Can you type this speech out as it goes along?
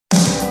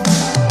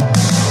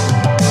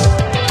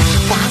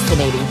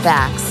Fascinating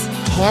facts,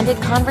 candid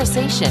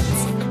conversations,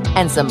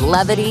 and some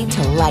levity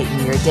to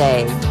lighten your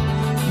day.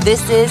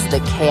 This is The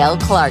Cale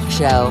Clark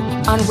Show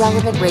on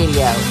Relevant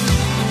Radio.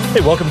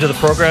 Hey, welcome to the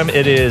program.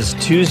 It is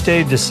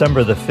Tuesday,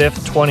 December the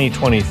 5th,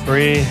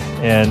 2023,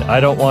 and I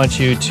don't want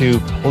you to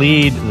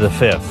plead the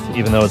 5th,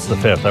 even though it's the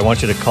 5th. I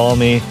want you to call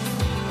me.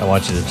 I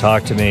want you to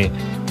talk to me.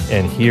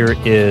 And here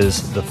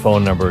is the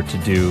phone number to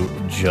do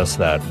just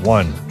that.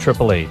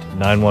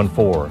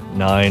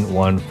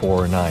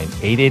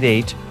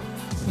 1-888-914-9149.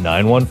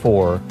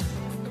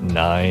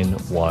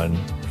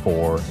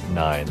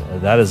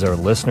 888-914-9149. That is our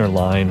listener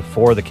line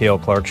for the Cale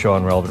Clark Show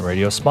on Relevant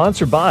Radio,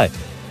 sponsored by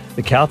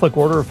the Catholic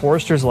Order of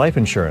Foresters Life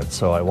Insurance.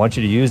 So I want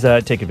you to use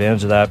that, take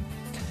advantage of that.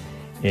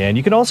 And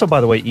you can also, by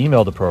the way,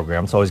 email the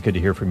program. It's always good to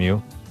hear from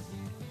you.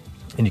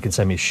 And you can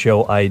send me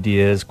show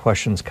ideas,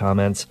 questions,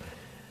 comments.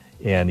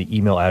 And the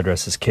email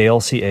address is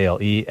Cale,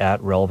 C-A-L-E, at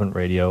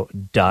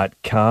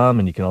relevantradio.com.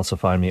 And you can also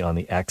find me on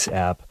the X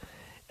app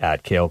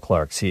at Cale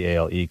Clark,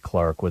 C-A-L-E,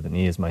 Clark with an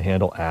E is my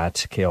handle,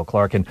 at Cale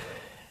Clark. And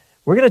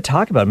we're going to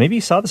talk about, maybe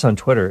you saw this on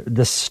Twitter,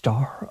 the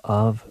Star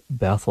of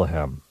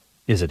Bethlehem.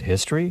 Is it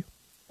history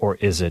or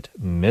is it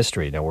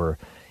mystery? Now, we're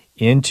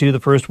into the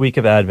first week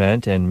of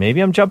Advent, and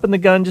maybe I'm jumping the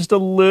gun just a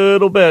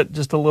little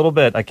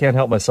bit. I can't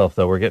help myself,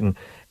 though. We're getting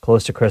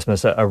close to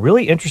Christmas. A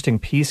really interesting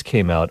piece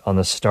came out on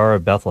the Star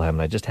of Bethlehem,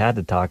 and I just had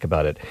to talk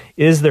about it.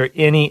 Is there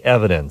any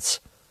evidence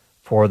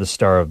for the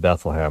Star of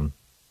Bethlehem?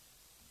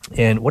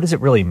 And what does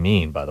it really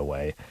mean, by the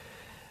way,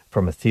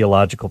 from a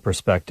theological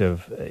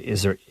perspective?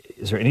 Is there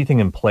anything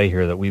in play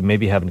here that we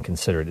maybe haven't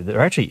considered?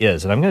 There actually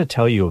is, and I'm going to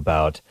tell you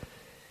about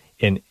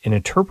an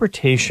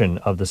interpretation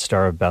of the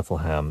Star of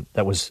Bethlehem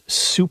that was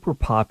super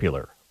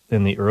popular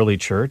in the early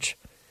church,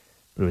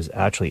 but it was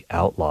actually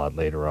outlawed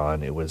later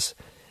on. It was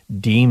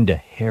deemed a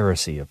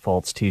heresy, a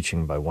false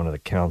teaching by one of the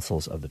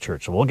councils of the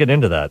church. So we'll get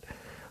into that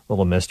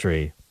little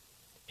mystery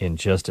in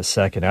just a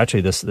second.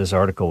 Actually, this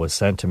article was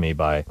sent to me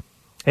by,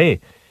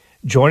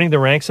 joining the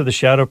ranks of the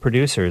Shadow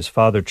producers,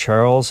 Father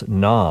Charles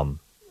Naum.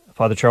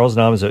 Father Charles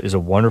Naum is a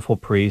wonderful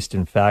priest.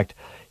 In fact,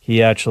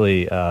 he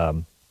actually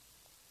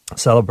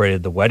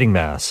celebrated the wedding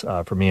mass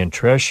for me and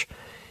Trish.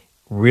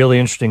 Really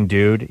interesting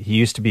dude. He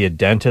used to be a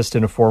dentist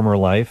in a former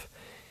life.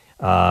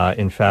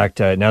 In fact,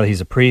 now that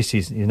he's a priest,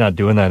 he's not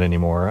doing that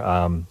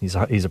anymore. He's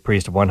a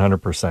priest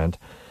 100%.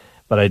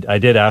 But I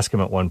did ask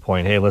him at one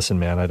point, hey, listen,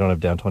 man, I don't have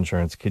dental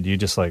insurance. Could you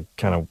just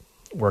kind of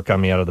work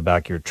on me out of the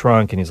back of your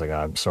trunk? And he's like,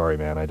 I'm sorry,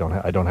 man, I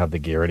don't have the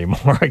gear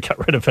anymore. I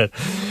got rid of it.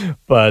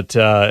 But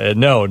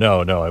no,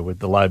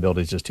 the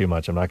liability is just too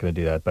much. I'm not going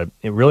to do that. But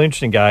a really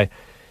interesting guy,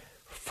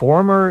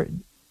 former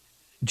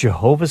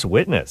Jehovah's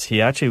Witness.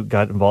 He actually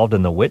got involved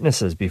in the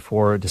witnesses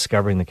before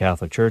discovering the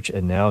Catholic Church,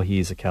 and now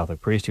he's a Catholic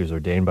priest. He was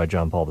ordained by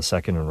John Paul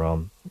II in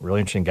Rome.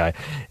 Really interesting guy.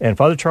 And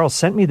Father Charles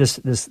sent me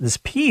this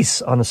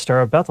piece on the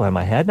Star of Bethlehem.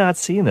 I had not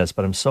seen this,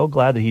 but I'm so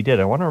glad that he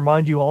did. I want to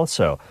remind you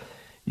also,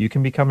 you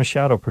can become a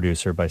shadow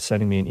producer by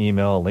sending me an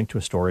email, a link to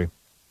a story.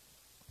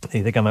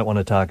 You think I might want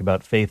to talk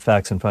about faith,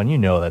 facts, and fun? You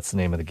know that's the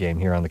name of the game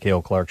here on the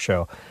Cale Clark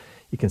Show.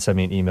 You can send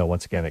me an email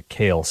once again at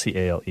Cale,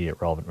 C-A-L-E, at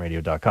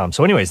relevantradio.com.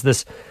 So anyways,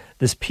 this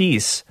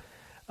piece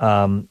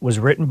was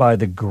written by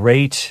the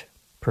great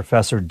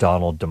Professor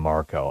Donald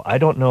DeMarco. I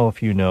don't know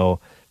if you know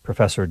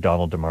Professor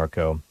Donald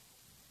DeMarco.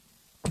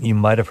 You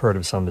might have heard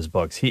of some of his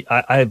books.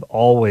 I've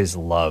always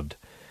loved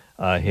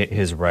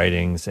his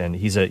writings, and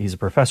he's a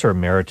professor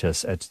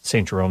emeritus at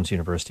St. Jerome's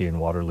University in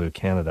Waterloo,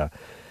 Canada.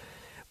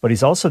 But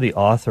he's also the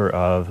author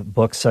of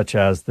books such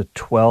as The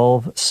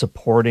 12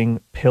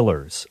 Supporting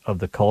Pillars of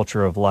the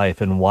Culture of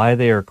Life and Why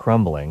They Are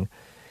Crumbling.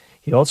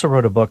 He also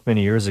wrote a book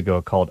many years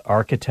ago called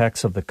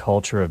Architects of the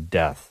Culture of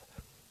Death,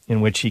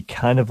 in which he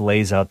kind of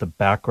lays out the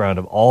background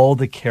of all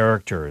the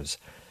characters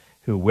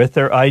who, with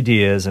their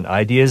ideas, and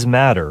ideas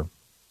matter,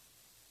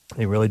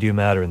 they really do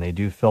matter, and they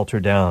do filter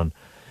down.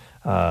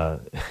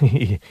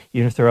 Even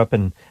if they're up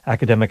in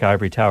academic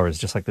ivory towers,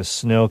 just like the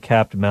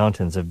snow-capped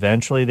mountains,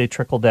 eventually they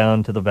trickle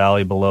down to the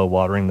valley below,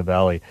 watering the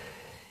valley,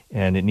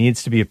 and it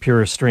needs to be a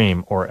pure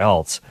stream or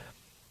else.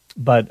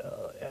 But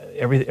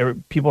every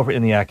people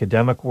in the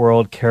academic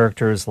world,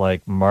 characters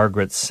like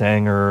Margaret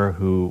Sanger,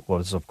 who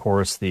was, of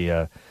course,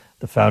 the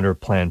founder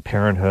of Planned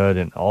Parenthood,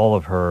 and all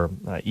of her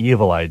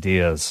evil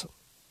ideas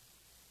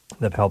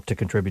that helped to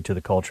contribute to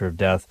the culture of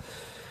death.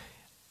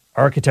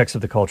 Architects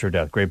of the Culture of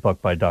Death, great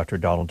book by Dr.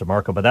 Donald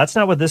DeMarco. But that's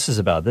not what this is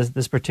about.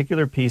 This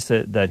particular piece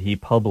that he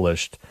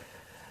published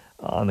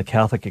on the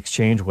Catholic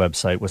Exchange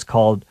website was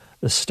called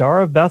The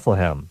Star of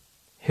Bethlehem,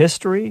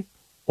 History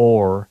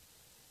or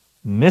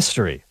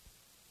Mystery.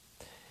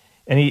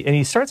 And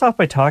he starts off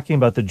by talking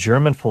about the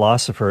German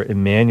philosopher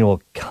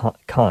Immanuel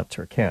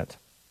Kant,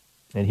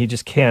 and he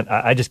just can't.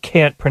 I just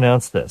can't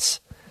pronounce this.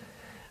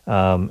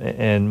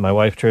 And my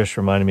wife Trish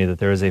reminded me that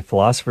there is a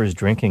philosopher's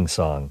drinking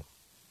song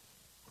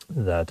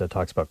that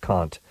talks about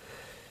Kant,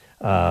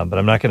 but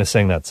I'm not going to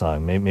sing that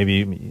song.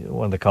 Maybe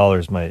one of the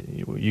callers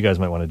you guys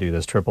might want to do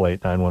this.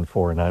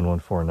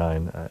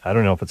 888-914-9149. I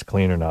don't know if it's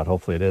clean or not.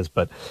 Hopefully it is,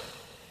 but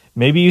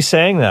maybe you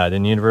sang that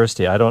in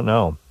university. I don't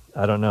know.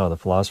 I don't know, the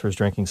Philosopher's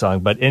Drinking Song.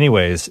 But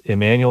anyways,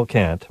 Immanuel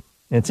Kant.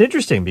 And it's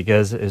interesting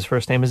because his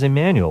first name is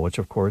Emmanuel, which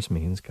of course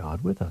means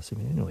God with us.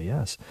 Emmanuel,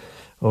 yes.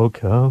 O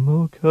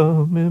come,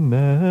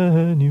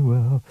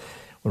 Emmanuel.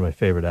 One of my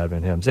favorite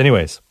Advent hymns.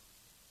 Anyways,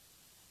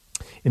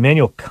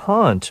 Immanuel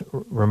Kant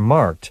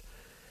remarked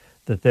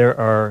that there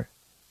are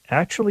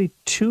actually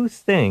two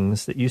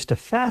things that used to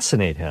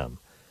fascinate him.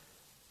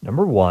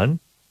 Number one,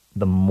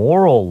 the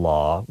moral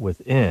law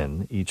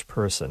within each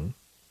person,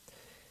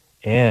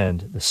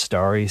 and the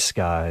starry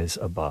skies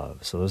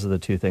above. So those are the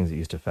two things that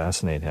used to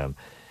fascinate him.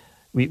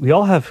 We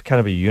all have kind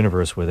of a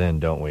universe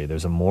within, don't we?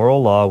 There's a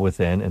moral law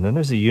within, and then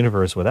there's a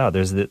universe without.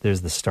 There's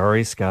the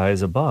starry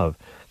skies above.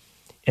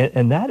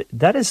 And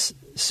that is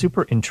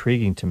super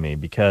intriguing to me,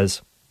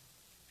 because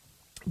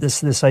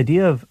this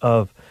idea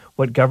of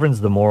what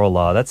governs the moral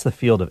law, that's the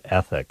field of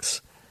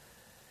ethics.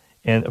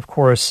 And of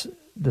course,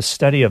 the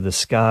study of the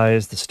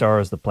skies, the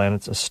stars, the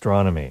planets,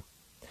 astronomy.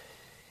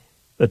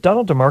 But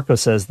Donald DeMarco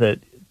says that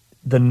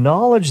the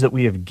knowledge that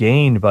we have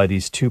gained by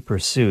these two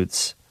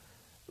pursuits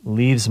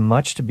leaves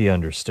much to be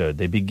understood.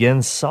 They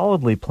begin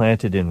solidly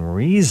planted in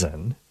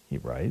reason, he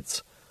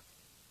writes,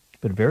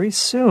 but very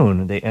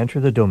soon they enter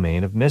the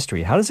domain of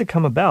mystery. How does it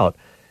come about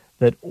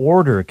that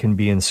order can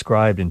be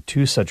inscribed in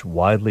two such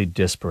widely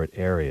disparate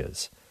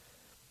areas?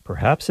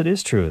 Perhaps it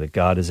is true that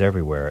God is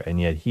everywhere, and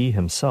yet he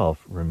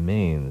himself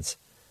remains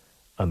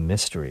a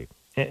mystery.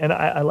 And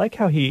I like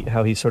how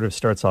he sort of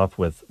starts off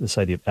with this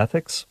idea of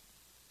ethics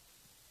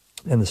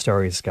and the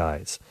starry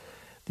skies,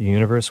 the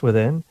universe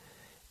within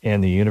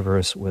and the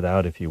universe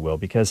without, if you will,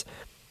 because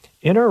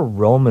in our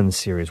Romans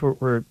series,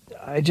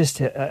 I just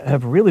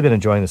have really been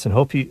enjoying this, and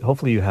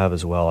hopefully you have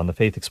as well, on the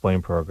Faith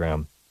Explained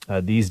program.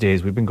 These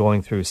days, we've been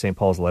going through St.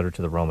 Paul's letter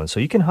to the Romans. So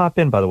you can hop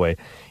in, by the way,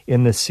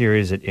 in this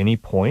series at any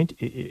point.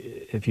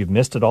 If you've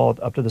missed it all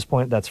up to this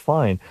point, that's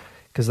fine,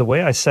 because the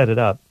way I set it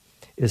up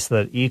is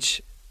that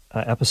each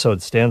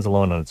episode stands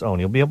alone on its own.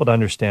 You'll be able to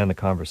understand the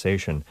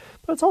conversation,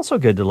 but it's also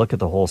good to look at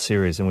the whole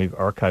series, and we've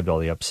archived all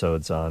the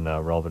episodes on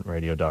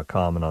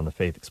relevantradio.com and on the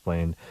Faith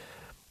Explained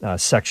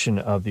section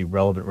of the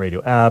Relevant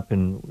Radio app,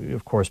 and we,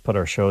 of course, put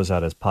our shows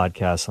out as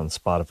podcasts on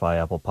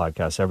Spotify, Apple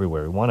Podcasts,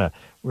 everywhere. We want to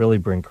really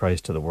bring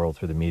Christ to the world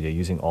through the media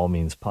using all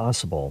means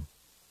possible.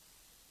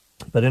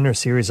 But in our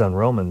series on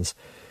Romans,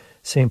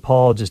 St.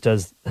 Paul just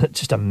does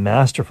just a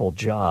masterful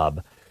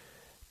job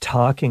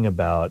talking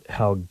about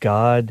how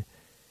God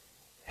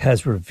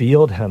has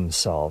revealed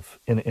himself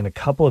in a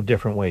couple of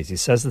different ways. He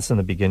says this in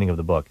the beginning of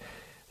the book,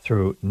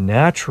 through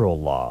natural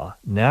law,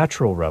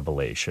 natural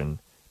revelation,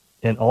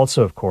 and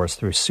also, of course,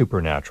 through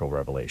supernatural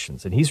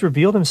revelations. And he's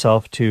revealed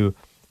himself to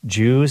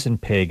Jews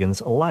and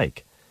pagans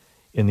alike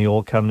in the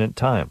Old Covenant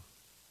time.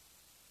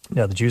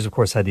 Now, the Jews, of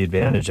course, had the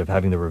advantage of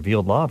having the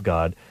revealed law of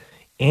God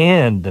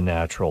and the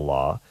natural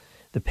law.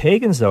 The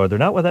pagans, though,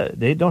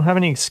 they don't have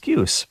any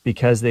excuse,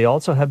 because they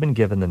also have been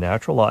given the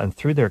natural law, and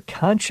through their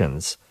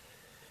conscience,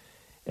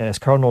 as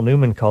Cardinal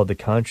Newman called the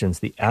conscience,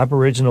 the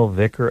aboriginal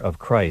vicar of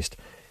Christ,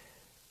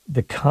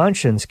 the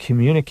conscience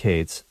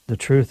communicates the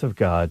truth of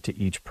God to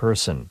each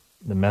person,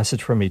 the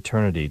message from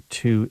eternity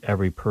to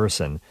every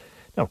person.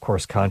 Now, of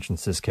course,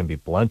 consciences can be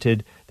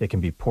blunted, they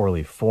can be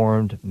poorly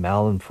formed,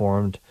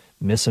 malinformed,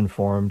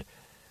 misinformed,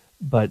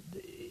 but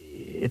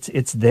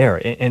it's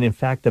there. And in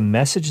fact, the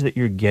message that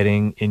you're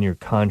getting in your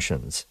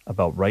conscience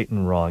about right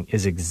and wrong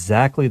is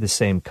exactly the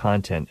same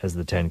content as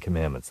the Ten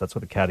Commandments. That's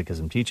what the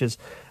Catechism teaches.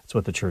 That's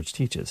what the Church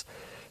teaches.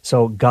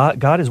 So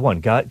God is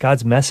one.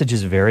 God's message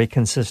is very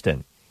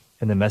consistent.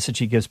 And the message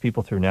he gives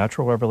people through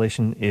natural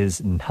revelation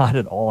is not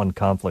at all in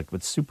conflict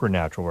with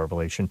supernatural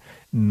revelation,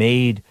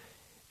 made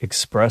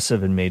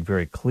expressive and made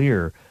very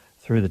clear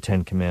through the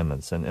Ten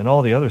Commandments and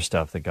all the other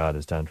stuff that God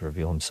has done to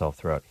reveal himself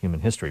throughout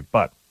human history.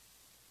 But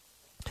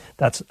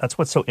that's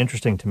what's so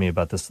interesting to me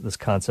about this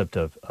concept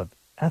of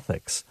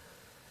ethics.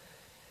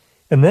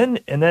 And then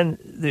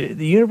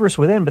the universe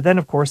within, but then,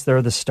 of course, there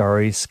are the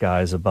starry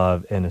skies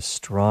above and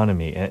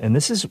astronomy. And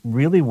this is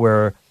really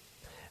where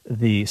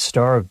the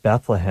Star of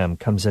Bethlehem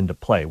comes into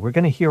play. We're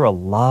going to hear a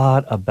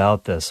lot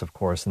about this, of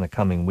course, in the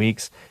coming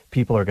weeks.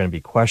 People are going to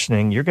be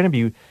questioning. You're going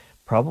to be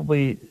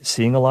probably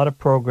seeing a lot of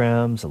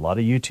programs, a lot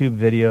of YouTube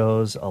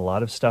videos, a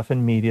lot of stuff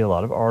in media, a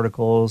lot of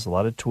articles, a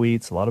lot of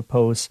tweets, a lot of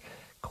posts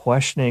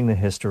questioning the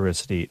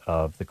historicity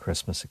of the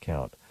Christmas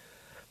account.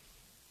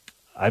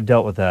 I've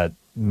dealt with that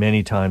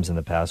many times in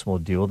the past, and we'll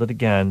deal with it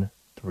again.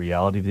 The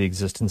reality of the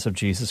existence of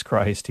Jesus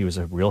Christ. He was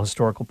a real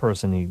historical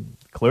person. He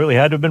clearly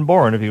had to have been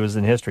born if he was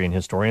in history, and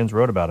historians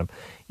wrote about him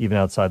even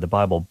outside the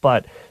Bible.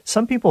 But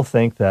some people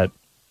think that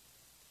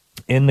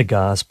in the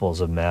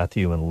Gospels of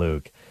Matthew and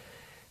Luke,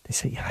 they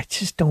say, I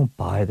just don't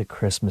buy the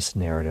Christmas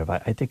narrative. I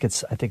think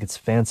it's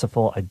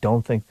fanciful. I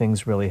don't think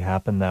things really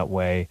happen that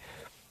way.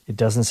 It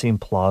doesn't seem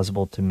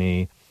plausible to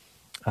me.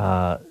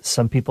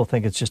 Some people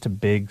think it's just a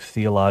big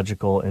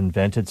theological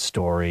invented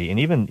story, and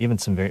even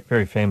some very,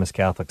 very famous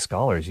Catholic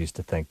scholars used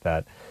to think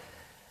that.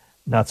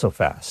 Not so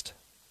fast.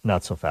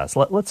 Not so fast.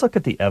 Let's look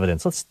at the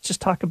evidence. Let's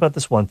just talk about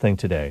this one thing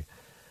today,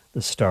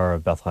 the Star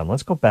of Bethlehem.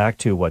 Let's go back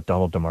to what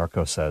Donald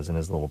DeMarco says in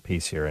his little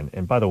piece here.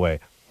 And by the way,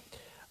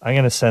 I'm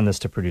going to send this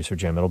to producer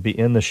Jim. It'll be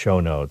in the show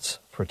notes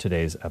for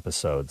today's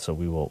episode, so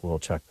we'll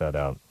check that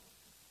out.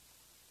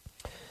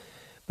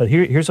 But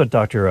here's what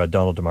Dr.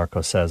 Donald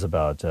DeMarco says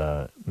about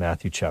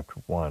Matthew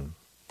chapter 1.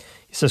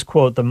 He says,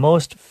 quote, "The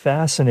most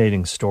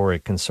fascinating story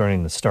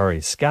concerning the starry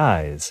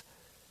skies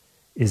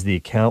is the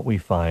account we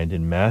find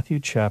in Matthew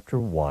chapter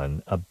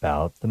 1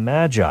 about the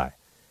Magi,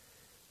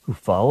 who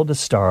followed a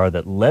star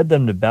that led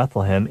them to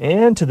Bethlehem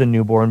and to the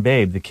newborn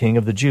babe, the King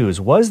of the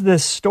Jews. Was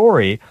this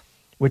story,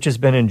 which has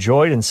been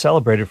enjoyed and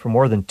celebrated for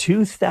more than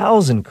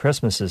 2,000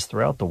 Christmases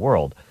throughout the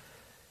world,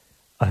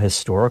 a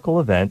historical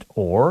event,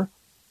 or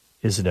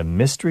is it a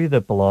mystery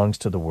that belongs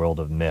to the world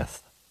of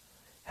myth?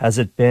 Has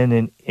it been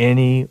in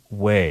any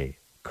way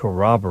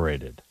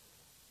corroborated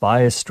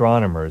by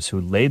astronomers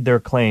who laid their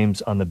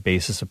claims on the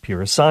basis of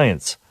pure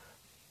science?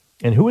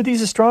 And who would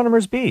these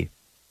astronomers be?"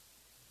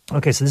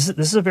 Okay, so this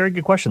is a very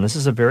good question. This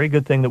is a very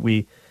good thing that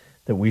we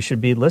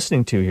should be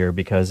listening to here,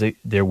 because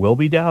there will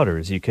be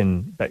doubters. You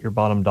can bet your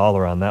bottom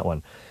dollar on that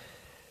one.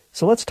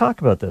 So let's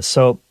talk about this.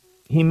 So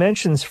he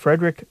mentions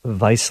Frederick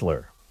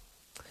Weissler.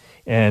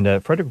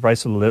 And Frederick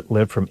Weissler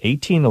lived from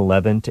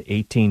 1811 to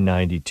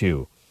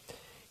 1892.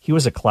 He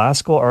was a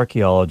classical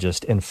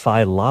archaeologist and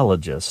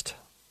philologist.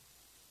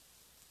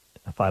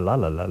 A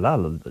philologist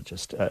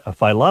I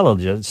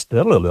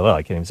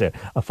can't even say it.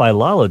 A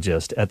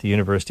philologist at the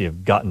University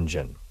of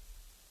Göttingen.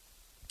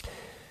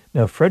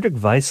 Now, Frederick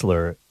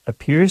Weissler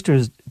appears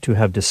to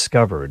have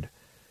discovered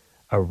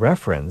a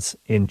reference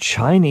in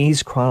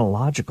Chinese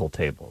chronological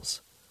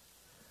tables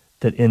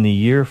that in the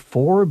year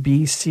 4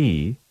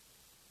 BC,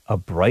 a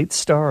bright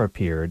star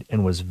appeared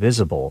and was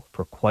visible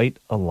for quite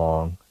a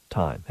long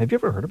time. Have you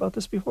ever heard about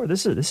this before?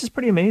 This is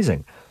pretty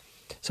amazing.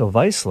 So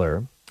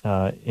Weissler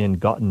in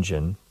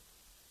Göttingen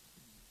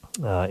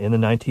in the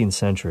 19th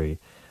century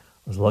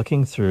was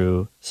looking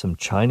through some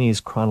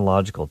Chinese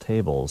chronological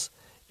tables,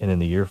 and in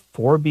the year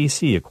 4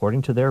 BC,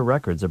 according to their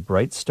records, a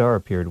bright star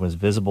appeared and was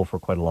visible for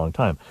quite a long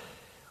time.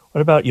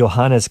 What about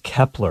Johannes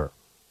Kepler?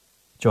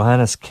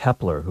 Johannes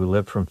Kepler, who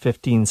lived from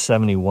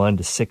 1571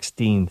 to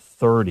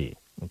 1630.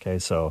 Okay,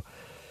 so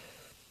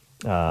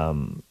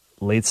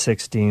late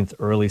 16th,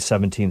 early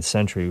 17th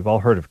century. We've all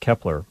heard of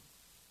Kepler.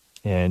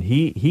 And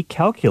he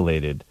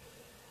calculated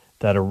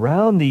that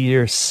around the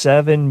year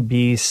 7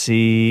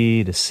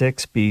 BC to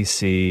 6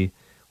 BC,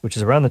 which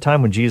is around the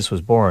time when Jesus was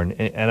born,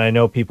 and I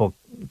know people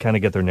kind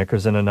of get their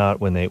knickers in a knot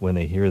when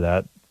they hear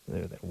that.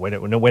 Wait a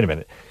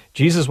minute.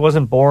 Jesus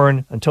wasn't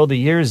born until the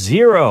year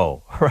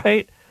 0,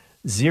 right?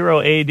 0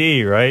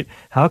 AD, right?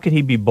 How could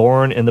he be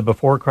born in the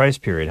before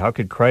Christ period? How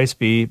could Christ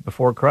be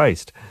before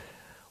Christ?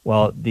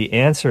 Well, the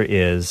answer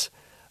is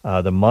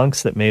the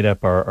monks that made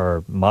up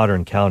our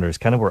modern calendars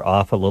kind of were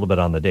off a little bit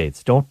on the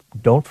dates.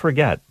 Don't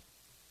forget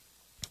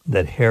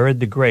that Herod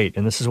the Great,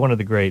 and this is one of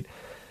the great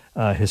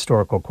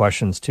historical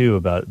questions too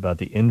about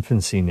the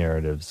infancy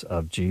narratives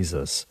of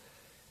Jesus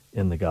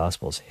in the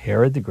Gospels.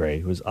 Herod the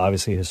Great, who was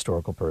obviously a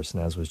historical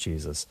person, as was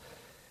Jesus,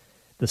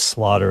 the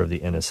slaughter of the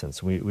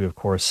innocents. We of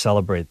course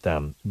celebrate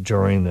them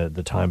during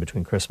the time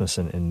between Christmas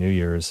and New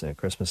Year's,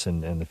 Christmas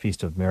and the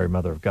Feast of Mary,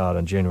 Mother of God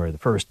on January the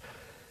 1st.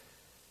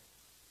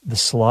 The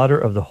slaughter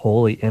of the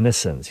holy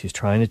innocents. He's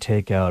trying to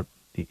take out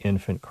the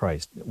infant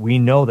Christ. We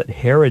know that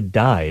Herod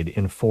died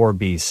in 4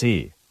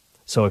 BC.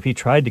 So if he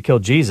tried to kill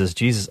Jesus,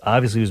 Jesus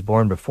obviously was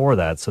born before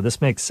that. So this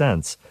makes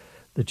sense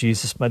that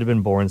Jesus might have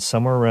been born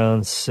somewhere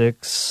around 5,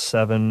 6,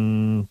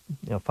 7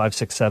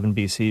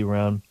 BC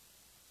around.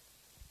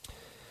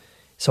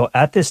 So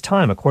at this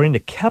time, according to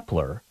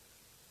Kepler,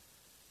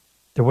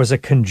 there was a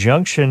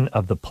conjunction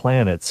of the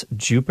planets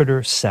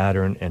Jupiter,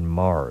 Saturn, and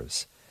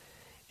Mars.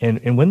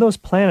 And when those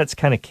planets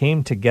kind of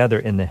came together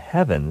in the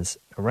heavens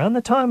around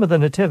the time of the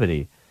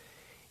Nativity,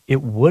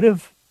 it would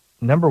have,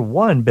 number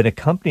one, been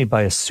accompanied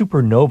by a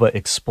supernova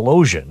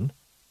explosion.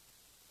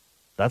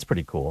 That's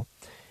pretty cool.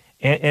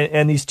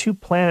 And these two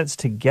planets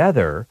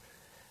together,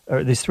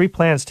 or these three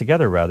planets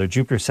together, rather,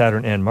 Jupiter,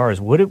 Saturn, and Mars,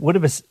 would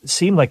have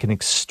seemed like an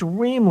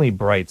extremely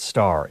bright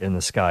star in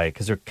the sky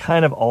because they're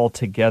kind of all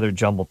together,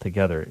 jumbled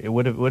together. It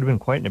would have been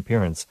quite an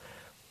appearance.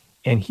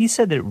 And he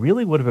said that it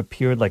really would have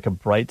appeared like a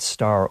bright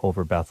star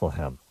over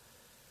Bethlehem.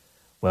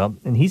 Well,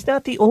 and he's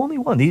not the only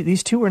one.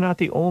 These two are not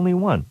the only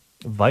one.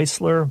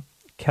 Weissler,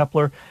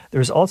 Kepler.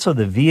 There's also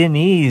the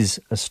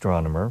Viennese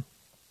astronomer,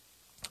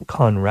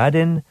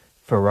 Conradin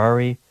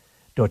Ferrari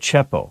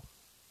Dociepo.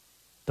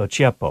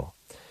 Dociepo,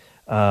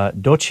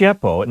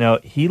 now,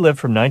 he lived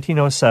from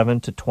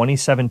 1907 to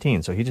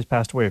 2017, so he just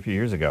passed away a few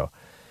years ago,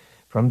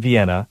 from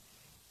Vienna.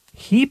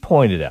 He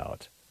pointed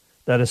out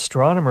that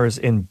astronomers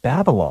in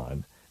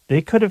Babylon,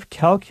 they could have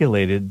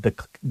calculated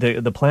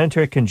the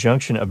planetary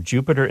conjunction of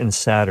Jupiter and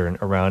Saturn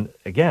around,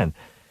 again,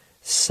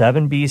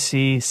 7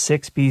 BC,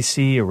 6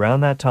 BC, around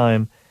that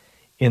time,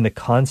 in the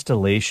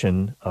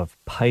constellation of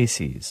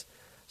Pisces.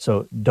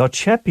 So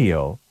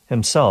Dociepo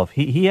himself,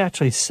 he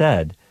actually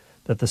said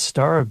that the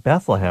Star of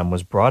Bethlehem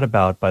was brought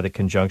about by the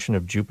conjunction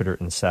of Jupiter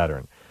and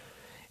Saturn.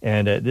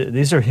 And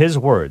these are his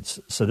words.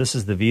 So this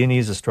is the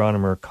Viennese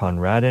astronomer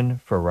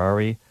Conradin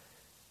Ferrari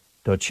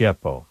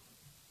Dociepo.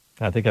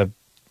 I think I've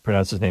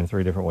pronounced his name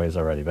 3 different ways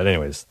already. But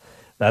anyways,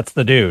 that's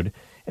the dude.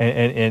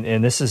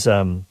 And this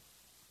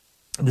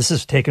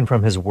is taken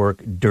from his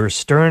work Der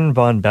Stern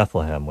von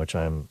Bethlehem, which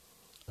I'm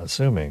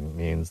assuming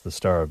means the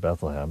Star of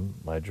Bethlehem.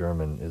 My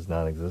German is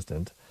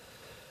non-existent,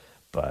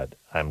 but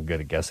I'm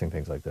good at guessing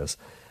things like this.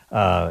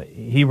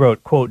 He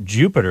wrote, quote,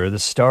 Jupiter, the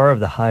star of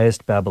the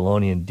highest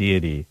Babylonian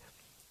deity,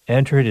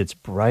 entered its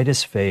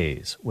brightest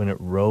phase when it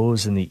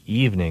rose in the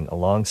evening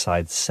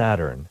alongside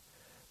Saturn,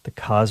 the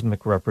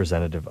cosmic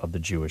representative of the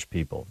Jewish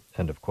people,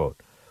 end of quote.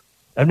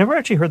 I've never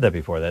actually heard that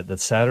before, that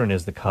Saturn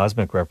is the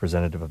cosmic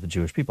representative of the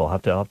Jewish people.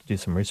 I'll have to do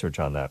some research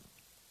on that.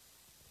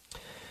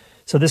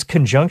 So this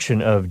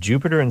conjunction of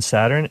Jupiter and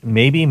Saturn,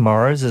 maybe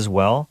Mars as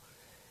well,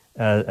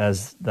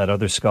 as that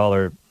other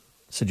scholar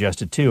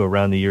suggested too,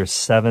 around the year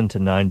 7 to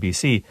 9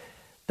 BC,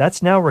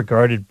 that's now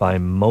regarded by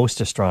most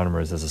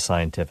astronomers as a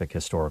scientific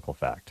historical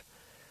fact.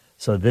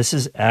 So this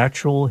is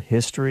actual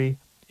history,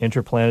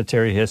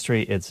 interplanetary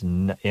history. It's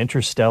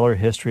interstellar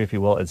history, if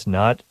you will. It's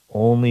not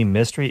only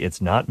mystery.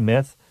 It's not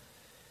myth.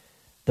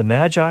 The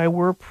Magi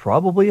were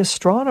probably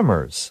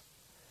astronomers.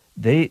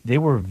 They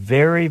were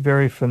very,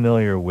 very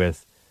familiar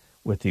with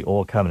the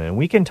Old Covenant. And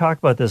we can talk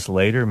about this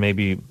later,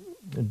 maybe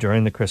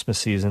during the Christmas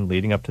season,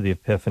 leading up to the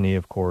Epiphany,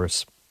 of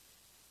course.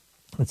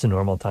 It's a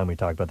normal time we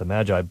talk about the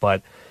Magi,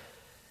 but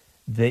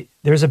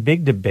there's a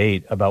big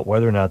debate about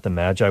whether or not the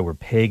Magi were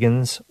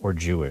pagans or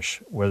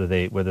Jewish, whether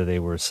they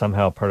were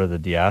somehow part of the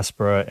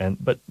diaspora,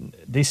 but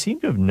they seem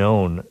to have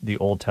known the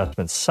Old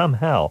Testament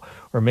somehow,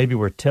 or maybe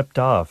were tipped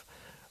off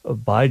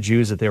by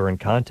Jews that they were in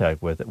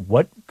contact with.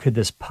 What could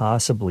this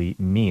possibly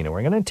mean? And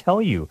we're going to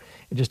tell you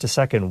in just a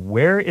second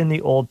where in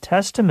the Old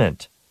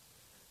Testament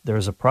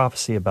there's a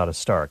prophecy about a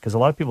star, because a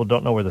lot of people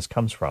don't know where this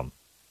comes from.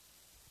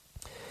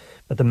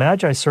 But the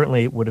Magi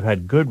certainly would have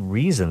had good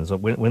reasons.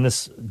 When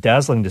this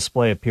dazzling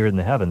display appeared in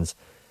the heavens,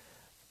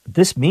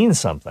 this means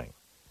something.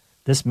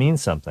 This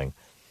means something.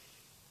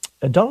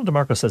 Donald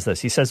DeMarco says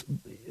this. He says,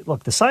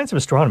 look, the science of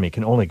astronomy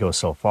can only go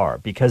so far,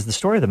 because the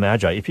story of the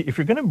Magi, if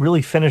you're going to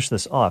really finish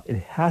this off,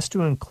 it has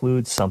to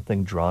include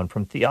something drawn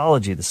from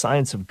theology, the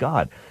science of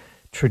God,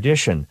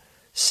 tradition,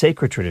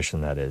 sacred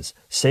tradition, that is,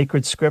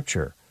 sacred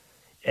scripture,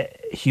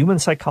 human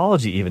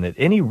psychology even. At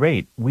any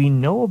rate, we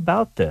know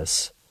about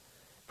this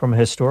from a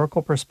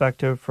historical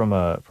perspective, from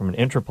an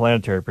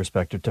interplanetary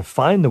perspective, to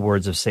find the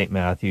words of St.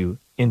 Matthew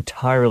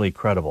entirely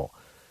credible.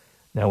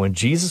 Now, when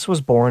Jesus was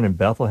born in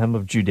Bethlehem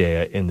of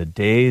Judea in the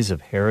days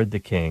of Herod the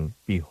king,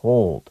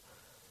 behold,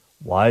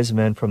 wise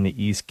men from the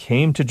east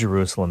came to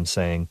Jerusalem,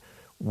 saying,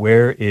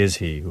 Where is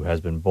he who has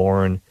been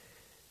born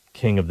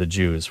King of the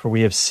Jews? For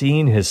we have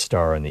seen his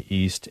star in the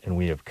east, and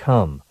we have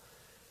come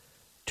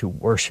to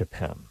worship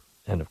him.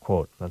 End of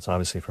quote. That's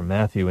obviously from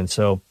Matthew. And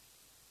so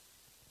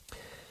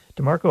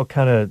DeMarco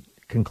kind of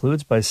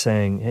concludes by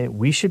saying, hey,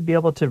 we should be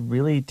able to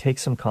really take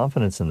some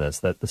confidence in this,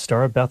 that the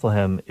Star of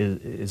Bethlehem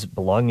is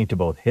belonging to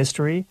both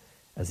history,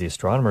 as the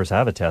astronomers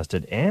have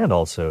attested, and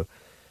also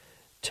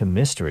to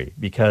mystery.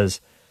 Because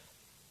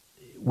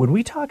when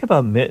we talk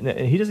about,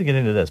 he doesn't get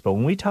into this, but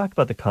when we talk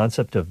about the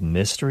concept of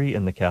mystery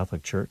in the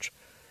Catholic Church,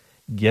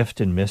 gift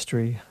and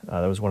mystery,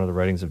 that was one of the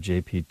writings of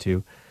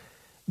JP2,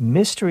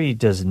 mystery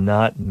does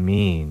not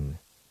mean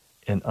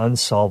an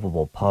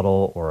unsolvable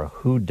puddle or a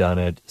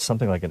whodunit,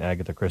 something like an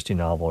Agatha Christie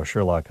novel or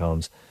Sherlock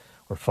Holmes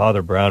or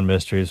Father Brown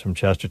mysteries from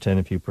Chesterton,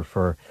 if you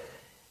prefer.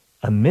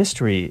 A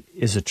mystery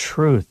is a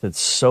truth that's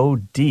so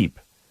deep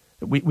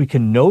that we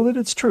can know that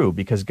it's true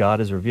because God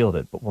has revealed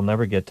it, but we'll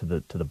never get to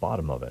the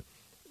bottom of it.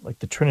 Like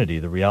the Trinity,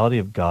 the reality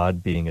of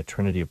God being a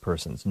Trinity of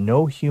persons.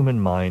 No human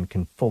mind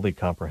can fully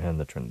comprehend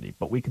the Trinity,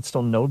 but we can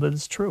still know that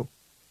it's true.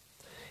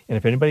 And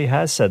if anybody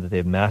has said that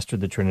they've mastered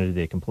the Trinity,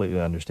 they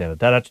completely understand it,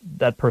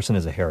 that person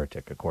is a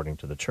heretic, according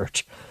to the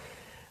Church.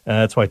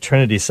 That's why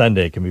Trinity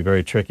Sunday can be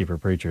very tricky for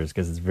preachers,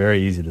 because it's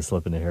very easy to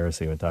slip into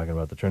heresy when talking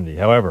about the Trinity.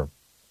 However,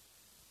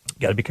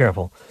 got to be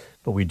careful,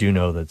 but we do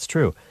know that it's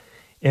true.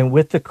 And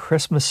with the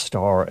Christmas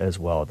star as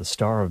well, the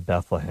Star of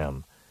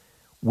Bethlehem,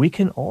 we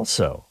can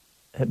also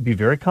be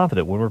very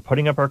confident when we're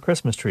putting up our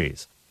Christmas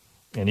trees.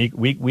 And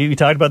we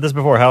talked about this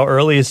before, how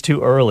early is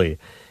too early.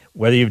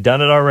 Whether you've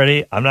done it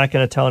already, I'm not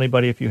going to tell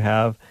anybody if you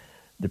have.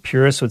 The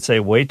purists would say,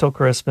 wait till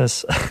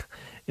Christmas.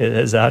 It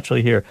is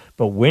actually here.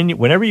 But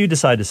whenever you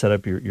decide to set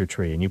up your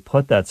tree and you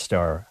put that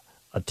star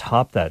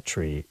atop that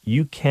tree,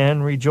 you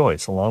can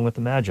rejoice, along with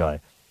the Magi,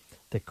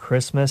 that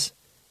Christmas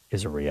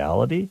is a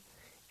reality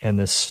and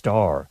the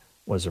star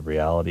was a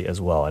reality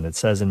as well. And it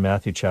says in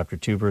Matthew chapter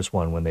 2, verse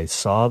 1, when they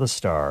saw the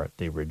star,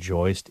 they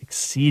rejoiced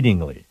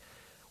exceedingly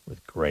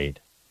with great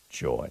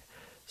joy.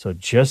 So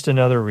just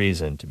another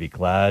reason to be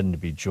glad and to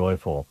be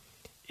joyful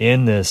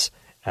in this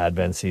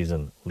Advent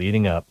season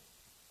leading up,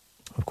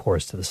 of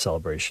course, to the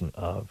celebration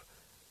of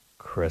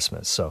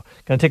Christmas. So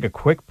going to take a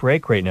quick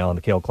break right now on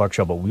the Cale Clark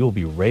Show, but we will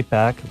be right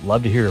back.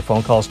 Love to hear your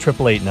phone calls,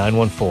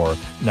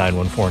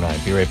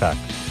 888-914-9149. Be right back.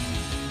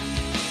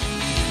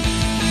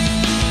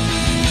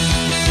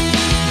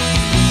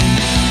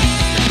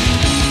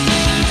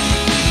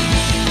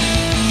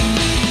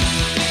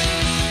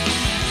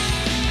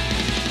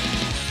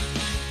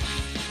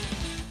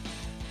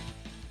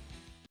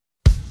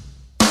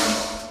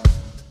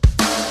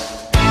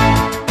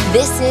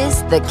 This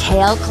is the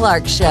Cale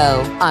Clark Show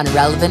on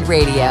Relevant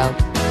Radio.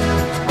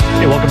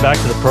 Hey, welcome back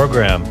to the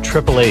program.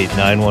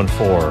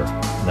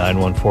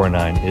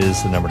 888-914-9149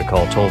 is the number to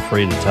call. Toll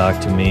free to talk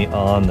to me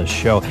on the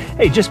show.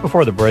 Hey, just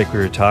before the break, we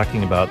were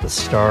talking about the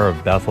Star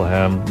of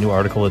Bethlehem. New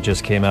article that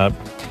just came out.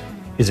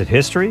 Is it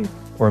history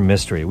or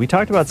mystery? We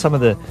talked about some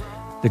of the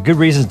good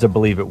reasons to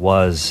believe it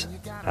was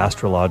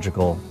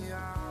astrological,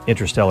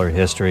 interstellar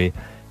history,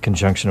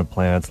 conjunction of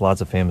planets. Lots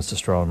of famous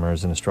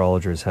astronomers and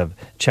astrologers have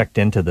checked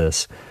into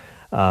this.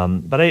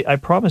 But I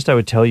promised I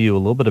would tell you a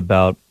little bit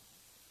about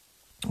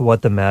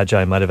what the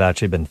Magi might have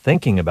actually been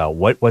thinking about,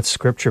 what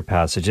scripture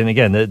passage. And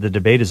again, the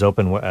debate is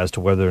open as to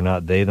whether or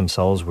not they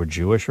themselves were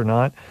Jewish or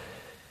not.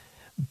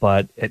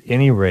 But at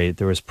any rate,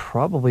 there was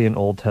probably an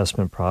Old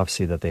Testament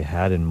prophecy that they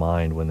had in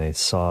mind when they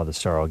saw the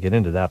star. I'll get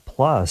into that.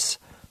 Plus,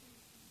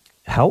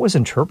 how it was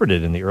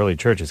interpreted in the early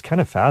church is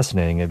kind of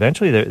fascinating.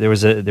 Eventually, there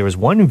was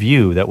one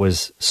view that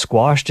was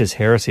squashed as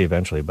heresy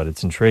eventually, but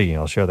it's intriguing.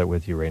 I'll share that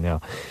with you right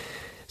now.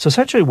 So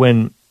essentially,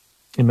 when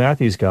in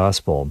Matthew's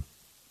Gospel,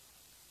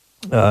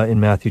 in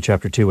Matthew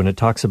chapter 2, when it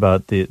talks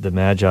about the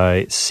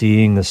Magi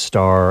seeing the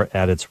star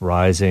at its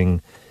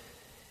rising,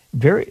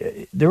 there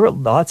were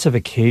lots of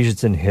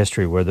occasions in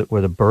history where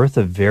the birth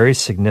of very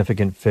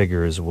significant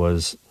figures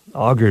was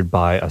augured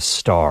by a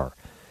star.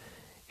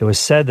 It was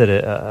said that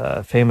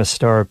a famous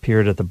star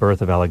appeared at the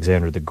birth of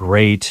Alexander the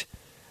Great,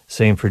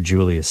 same for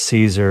Julius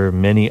Caesar,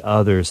 many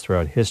others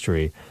throughout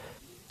history.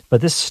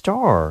 But this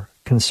star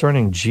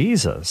concerning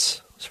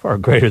Jesus, it's far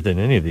greater than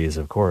any of these,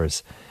 of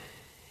course,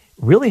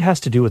 really has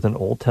to do with an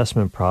Old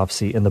Testament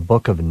prophecy in the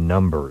book of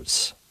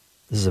Numbers.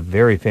 This is a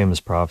very famous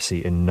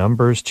prophecy in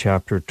Numbers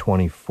chapter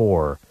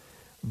 24,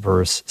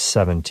 verse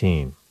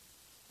 17.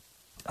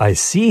 I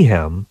see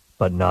him,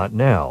 but not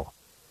now.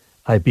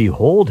 I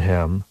behold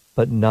him,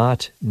 but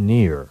not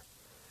near.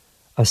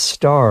 A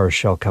star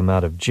shall come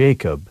out of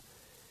Jacob,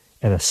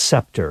 and a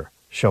scepter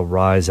shall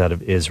rise out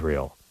of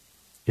Israel.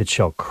 It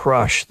shall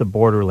crush the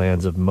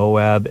borderlands of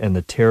Moab and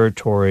the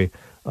territory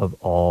of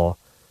all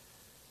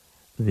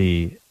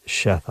the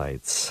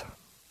Shethites. I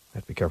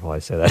have to be careful how I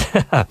say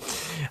that.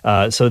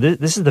 So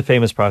this is the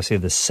famous prophecy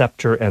of the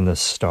scepter and the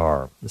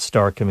star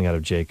coming out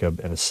of Jacob,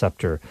 and a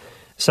scepter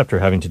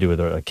having to do with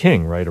a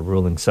king, right? A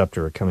ruling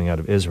scepter coming out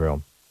of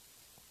Israel.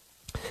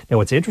 Now,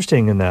 what's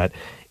interesting in that,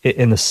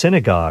 in the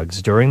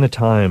synagogues around the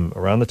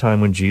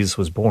time when Jesus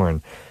was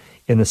born,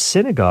 in the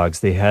synagogues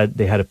they had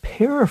a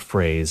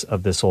paraphrase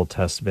of this Old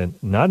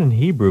Testament, not in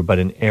Hebrew but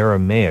in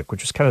Aramaic,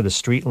 which was kind of the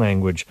street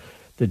language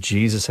that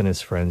Jesus and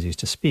his friends used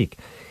to speak.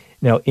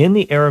 Now, in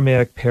the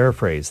Aramaic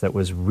paraphrase that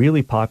was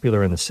really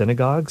popular in the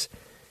synagogues,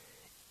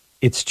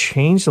 it's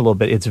changed a little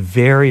bit. It's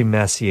very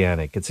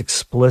messianic. It's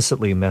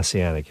explicitly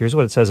messianic. Here's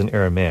what it says in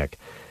Aramaic.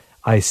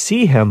 I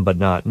see him, but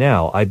not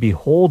now. I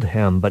behold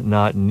him, but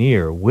not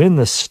near. When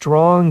the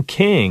strong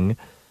king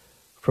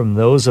from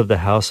those of the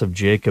house of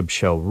Jacob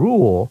shall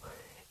rule,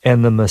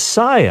 and the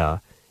Messiah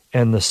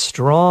and the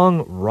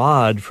strong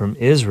rod from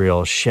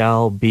Israel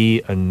shall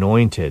be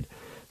anointed.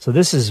 So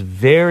this is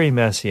very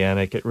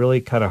messianic. It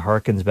really kind of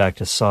harkens back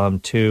to Psalm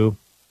 2,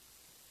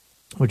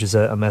 which is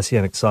a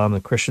messianic psalm.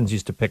 The Christians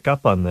used to pick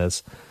up on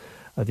this.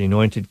 The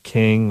anointed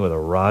king with a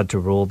rod to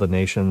rule the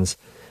nations.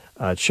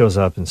 It shows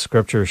up in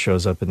Scripture,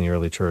 shows up in the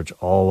early church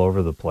all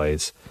over the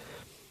place.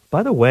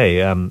 By the way,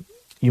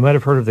 you might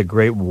have heard of the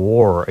Great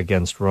War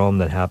against Rome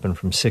that happened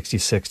from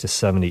 66 to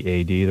 70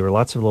 A.D. There were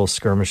lots of little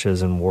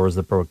skirmishes and wars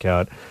that broke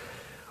out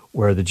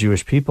where the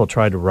Jewish people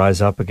tried to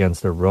rise up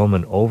against their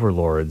Roman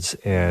overlords.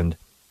 And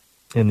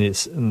in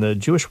the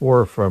Jewish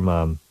war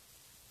from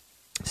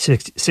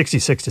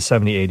 66 to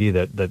 70 A.D.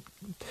 that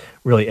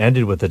really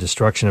ended with the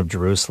destruction of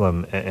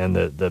Jerusalem and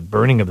the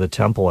burning of the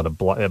temple at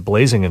a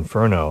blazing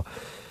inferno,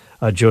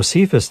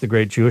 Josephus, the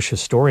great Jewish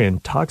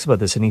historian, talks about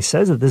this, and he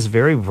says that this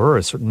very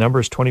verse,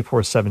 Numbers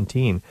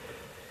 24:17,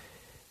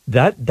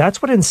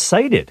 that's what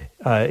incited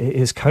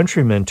his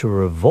countrymen to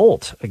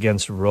revolt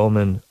against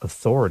Roman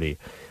authority.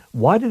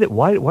 Why did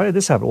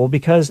this happen? Well,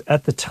 because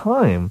at the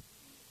time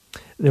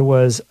there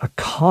was a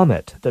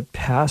comet that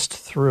passed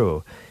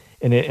through,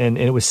 and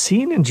it was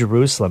seen in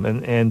Jerusalem,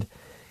 and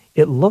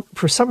it looked,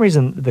 for some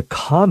reason, the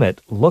comet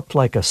looked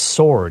like a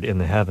sword in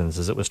the heavens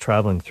as it was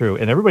traveling through.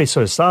 And everybody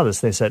sort of saw this.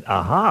 They said,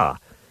 aha,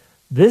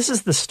 this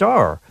is the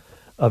star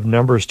of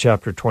Numbers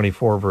chapter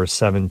 24, verse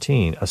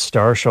 17. A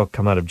star shall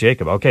come out of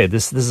Jacob. Okay,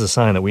 this is a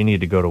sign that we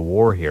need to go to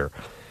war here.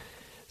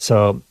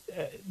 So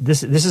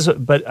this is,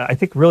 but I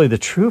think really the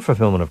true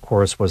fulfillment, of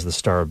course, was the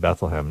Star of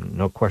Bethlehem.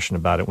 No question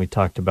about it. We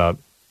talked about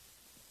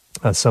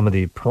some of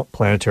the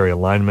planetary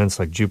alignments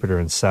like Jupiter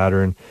and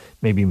Saturn,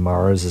 maybe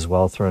Mars as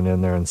well thrown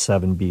in there in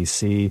 7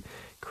 BC,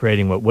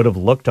 creating what would have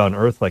looked on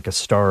Earth like a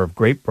star of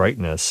great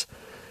brightness.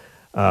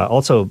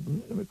 Also,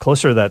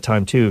 closer to that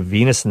time too,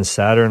 Venus and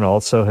Saturn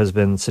also has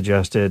been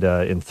suggested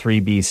in 3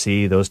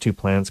 BC. Those two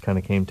planets kind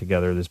of came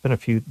together. There's been a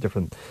few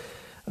different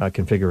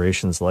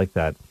configurations like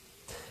that.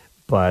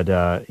 But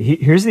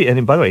here's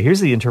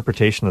the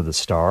interpretation of the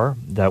star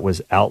that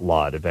was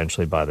outlawed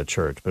eventually by the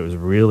church, but it was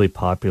really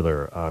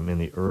popular in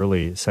the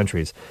early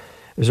centuries.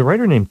 There's a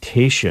writer named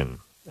Tatian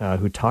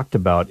who talked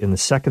about in the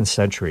 2nd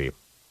century.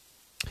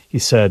 He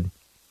said,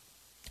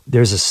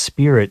 there's a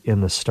spirit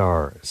in the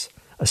stars,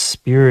 a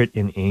spirit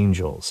in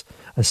angels,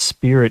 a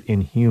spirit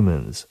in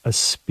humans, a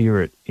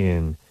spirit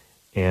in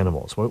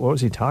animals. What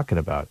was he talking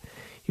about?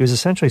 He was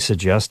essentially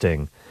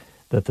suggesting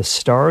that the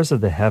stars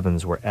of the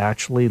heavens were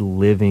actually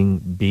living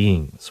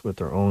beings with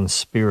their own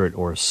spirit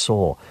or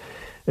soul.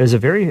 There's a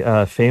very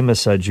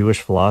famous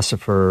Jewish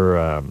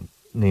philosopher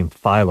named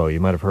Philo. You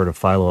might have heard of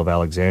Philo of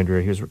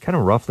Alexandria. He was kind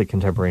of roughly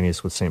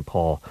contemporaneous with St.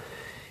 Paul.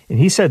 And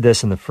he said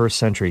this in the 1st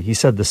century. He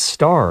said, the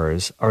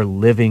stars are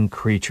living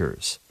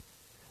creatures.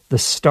 The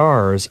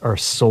stars are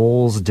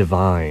souls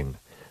divine.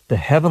 The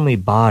heavenly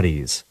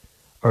bodies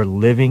are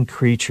living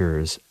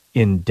creatures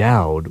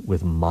endowed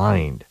with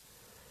mind.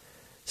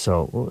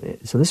 So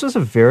this was a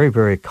very,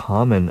 very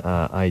common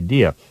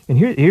idea. And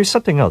here's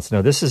something else.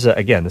 Now, this is,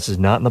 again, this is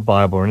not in the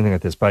Bible or anything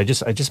like this, but I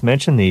just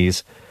mentioned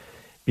these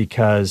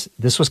because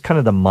this was kind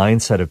of the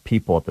mindset of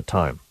people at the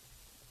time.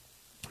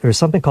 There's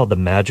something called the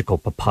magical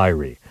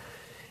papyri.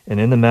 And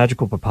in the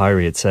magical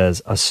papyri, it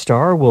says, a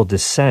star will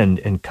descend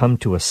and come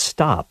to a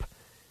stop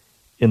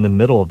in the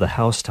middle of the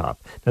housetop.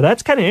 Now,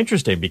 that's kind of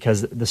interesting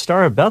because the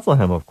Star of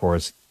Bethlehem, of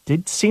course,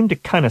 did seem to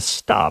kind of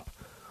stop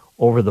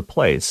over the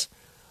place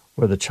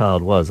where the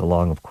child was,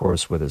 along, of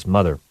course, with his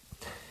mother,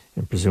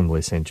 and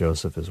presumably St.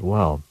 Joseph as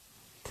well.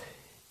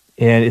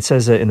 And it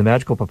says in the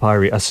magical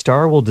papyri, a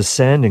star will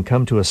descend and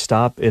come to a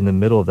stop in the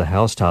middle of the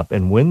housetop,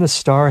 and when the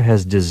star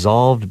has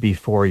dissolved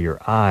before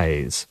your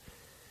eyes,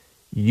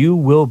 you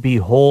will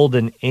behold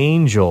an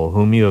angel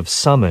whom you have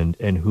summoned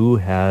and who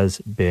has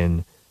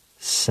been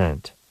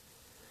sent.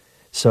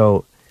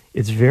 So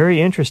it's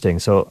very interesting.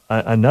 So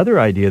another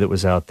idea that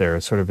was out there,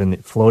 sort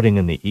of floating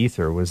in the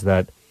ether, was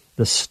that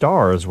the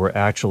stars were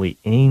actually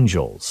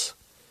angels.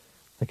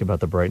 Think about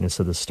the brightness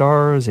of the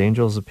stars,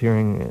 angels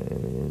appearing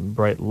in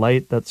bright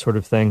light, that sort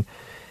of thing.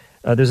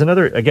 There's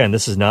another, again,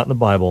 this is not in the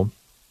Bible.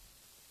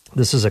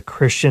 This is a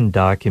Christian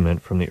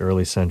document from the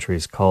early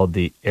centuries called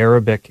the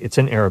Arabic, it's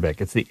in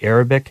Arabic, it's the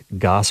Arabic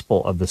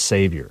Gospel of the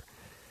Savior.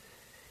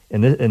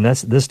 And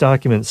this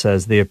document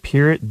says, there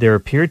appeared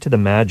to the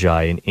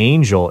Magi an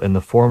angel in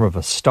the form of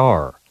a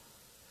star,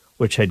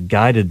 which had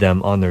guided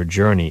them on their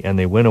journey, and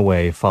they went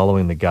away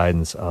following the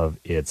guidance of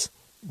its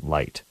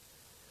light.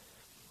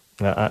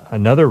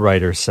 Another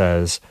writer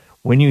says,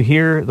 when you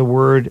hear the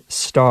word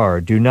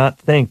star, do not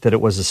think that it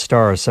was a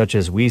star such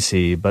as we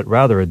see, but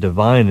rather a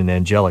divine and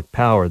angelic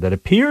power that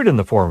appeared in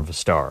the form of a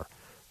star.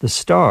 The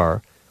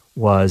star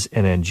was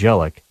an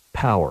angelic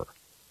power.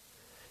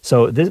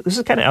 So this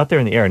is kind of out there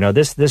in the air. Now,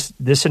 this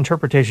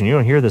interpretation, you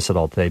don't hear this at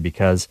all today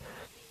because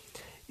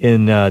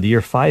in the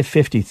year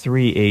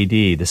 553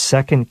 A.D., the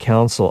Second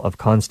Council of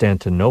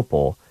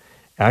Constantinople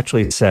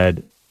actually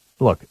said,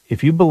 look,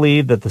 if you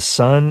believe that the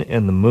sun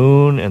and the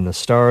moon and the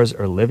stars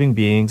are living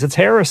beings, it's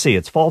heresy,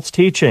 it's false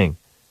teaching.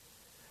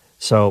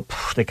 So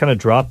they kind of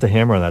dropped the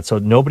hammer on that. So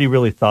nobody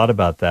really thought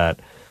about that,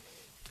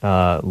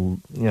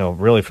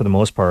 really for the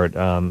most part,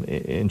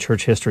 in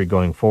church history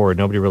going forward.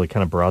 Nobody really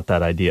kind of brought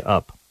that idea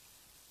up.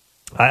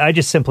 I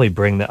just simply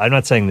bring that. I'm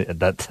not saying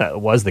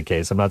that was the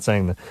case. I'm not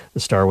saying the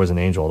star was an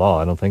angel at all.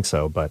 I don't think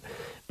so. But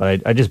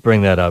I just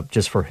bring that up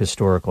just for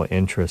historical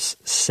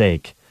interest's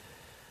sake.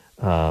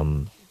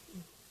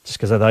 Just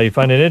because I thought you'd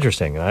find it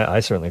interesting.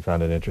 I certainly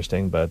found it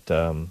interesting. But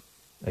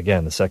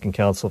again, the Second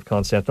Council of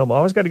Constantinople,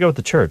 always got to go with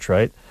the church,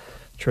 right?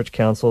 Church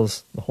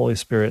councils, the Holy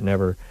Spirit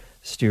never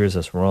steers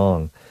us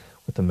wrong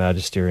with the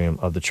magisterium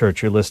of the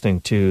church. You're listening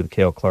to the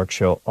Cale Clark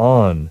Show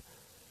on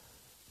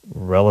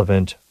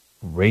Relevant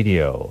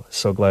Radio.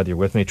 So glad you're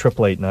with me.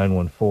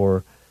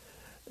 888-914-9149.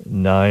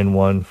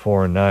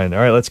 All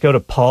right, let's go to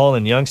Paul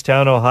in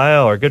Youngstown,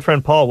 Ohio. Our good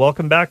friend Paul.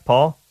 Welcome back,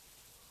 Paul.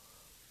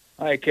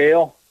 Hi,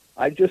 Cale.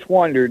 I just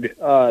wondered,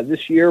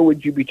 this year,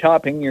 would you be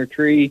topping your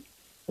tree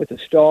with a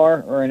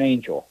star or an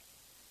angel?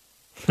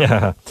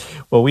 Yeah.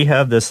 Well, we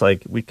have this,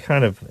 we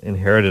kind of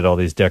inherited all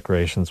these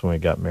decorations when we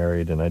got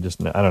married, and I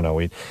don't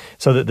know.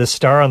 So the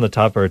star on the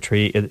top of our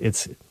tree,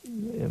 it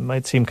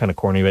might seem kind of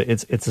corny, but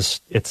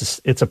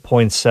it's a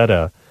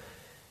poinsettia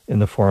in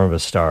the form of a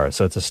star.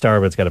 So it's a star,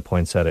 but it's got a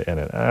poinsettia in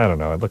it. I don't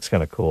know. It looks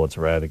kind of cool. It's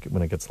red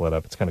when it gets lit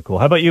up. It's kind of cool.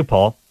 How about you,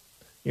 Paul?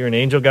 You're an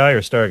angel guy or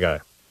a star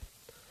guy?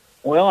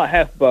 Well, I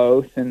have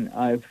both, and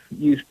I've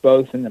used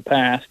both in the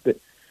past, but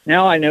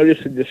now I notice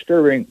a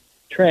disturbing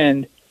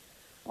trend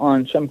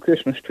on some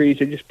Christmas trees.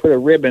 They just put a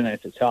ribbon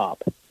at the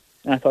top.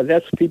 And I thought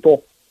that's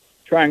people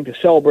trying to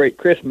celebrate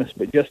Christmas,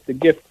 but just the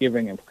gift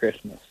giving of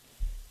Christmas.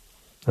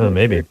 Oh,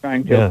 maybe. They're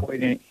trying to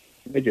avoid any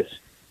religious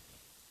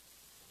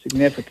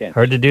significance.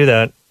 Hard to do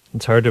that.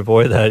 It's hard to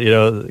avoid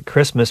that.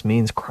 Christmas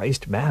means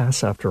Christ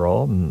Mass, after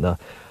all. And the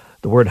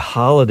word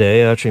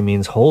holiday actually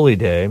means holy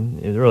day.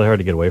 It's really hard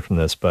to get away from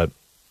this, but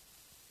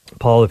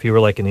Paul, if you were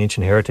like an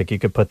ancient heretic, you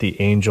could put the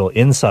angel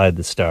inside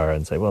the star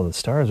and say, well, the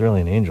star is really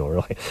an angel,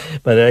 really.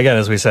 But again,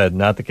 as we said,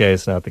 not the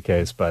case.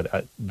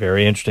 But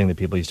very interesting that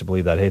people used to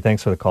believe that. Hey,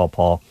 thanks for the call,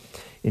 Paul,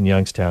 in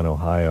Youngstown,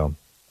 Ohio.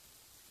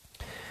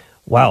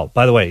 Wow.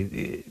 By the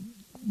way,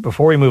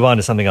 before we move on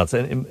to something else,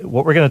 and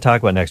what we're going to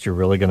talk about next, you're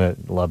really going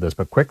to love this,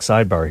 but quick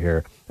sidebar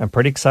here. I'm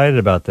pretty excited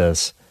about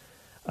this.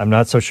 I'm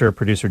not so sure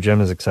producer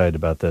Jim is excited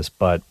about this,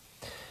 but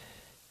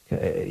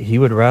he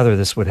would rather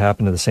this would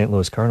happen to the St.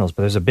 Louis Cardinals.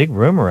 But there's a big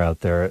rumor out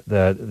there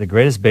that the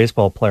greatest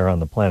baseball player on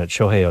the planet,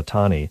 Shohei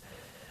Ohtani,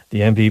 the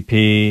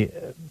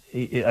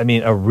MVP, I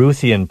mean, a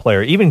Ruthian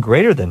player, even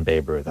greater than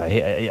Babe Ruth.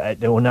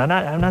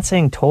 I'm not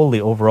saying totally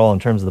overall in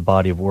terms of the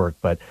body of work,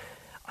 but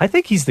I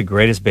think he's the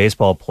greatest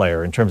baseball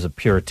player in terms of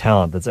pure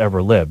talent that's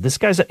ever lived. This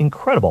guy's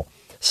incredible.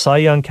 Cy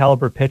Young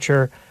caliber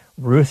pitcher,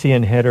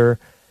 Ruthian hitter,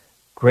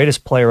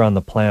 greatest player on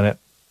the planet.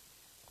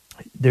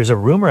 There's a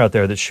rumor out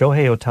there that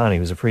Shohei Ohtani,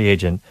 who's a free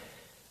agent,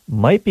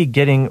 might be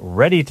getting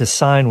ready to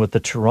sign with the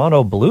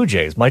Toronto Blue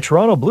Jays. My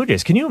Toronto Blue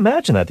Jays. Can you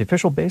imagine that? The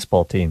official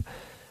baseball team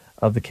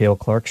of the Cale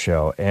Clark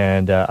Show.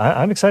 And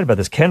I'm excited about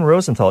this. Ken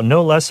Rosenthal,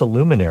 no less a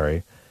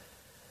luminary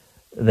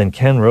than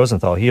Ken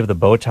Rosenthal. He of the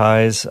bow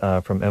ties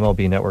from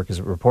MLB Network is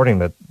reporting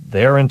that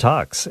they're in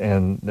talks.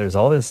 And there's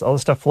all this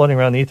stuff floating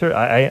around the ether.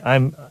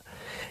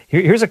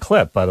 Here's a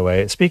clip, by the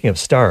way. Speaking of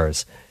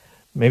stars,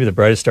 maybe the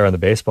brightest star in the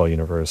baseball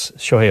universe,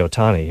 Shohei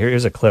Ohtani.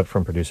 Here's a clip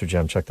from producer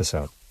Jim. Check this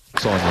out.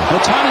 Ohtani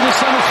to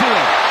center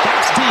field.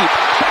 That's deep.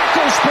 Back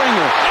goes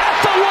Springer.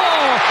 At the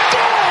wall.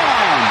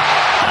 Gone.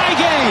 High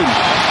game.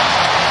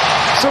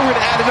 So we're going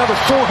to add another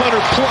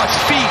 400-plus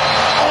feet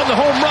on the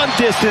home run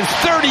distance.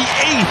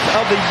 38th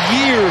of the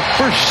year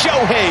for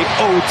Shohei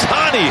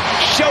Ohtani.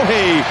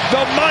 Shohei,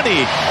 the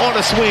money on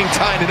a swing,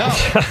 tying it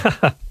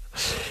up.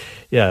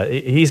 Yeah,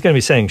 he's going to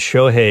be saying,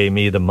 Shohei,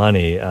 me the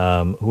money.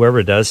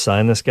 Whoever does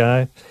sign this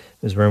guy,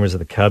 there's rumors that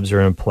the Cubs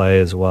are in play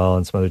as well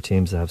and some other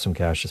teams that have some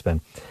cash to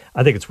spend.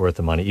 I think it's worth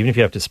the money, even if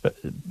you have to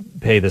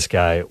pay this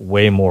guy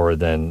way more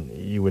than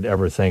you would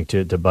ever think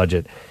to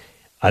budget.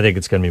 I think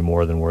it's going to be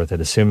more than worth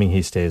it, assuming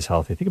he stays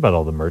healthy. Think about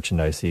all the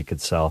merchandise he could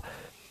sell.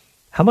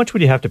 How much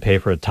would you have to pay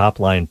for a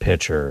top-line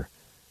pitcher?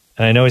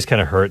 And I know he's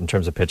kind of hurt in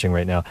terms of pitching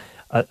right now.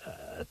 A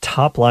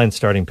top-line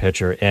starting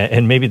pitcher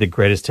and maybe the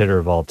greatest hitter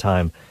of all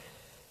time,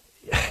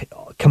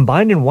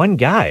 combined in one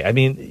guy. I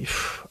mean,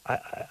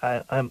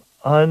 I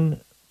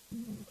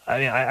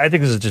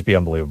think this would just be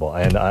unbelievable,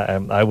 and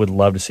I would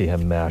love to see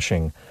him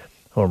mashing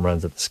home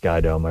runs at the Sky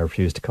Dome. I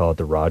refuse to call it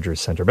the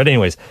Rogers Center, but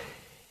anyways,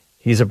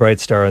 he's a bright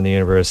star in the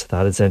universe.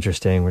 Thought it's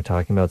interesting. We're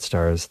talking about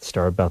stars, the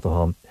star of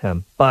Bethlehem.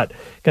 But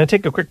going to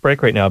take a quick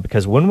break right now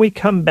because when we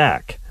come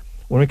back,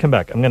 I'm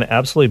going to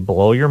absolutely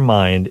blow your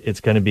mind.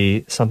 It's going to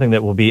be something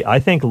that will be, I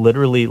think,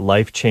 literally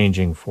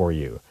life-changing for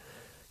you.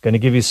 Going to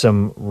give you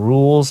some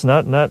rules,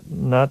 not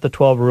the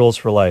 12 rules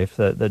for life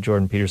that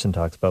Jordan Peterson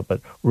talks about,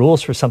 but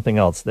rules for something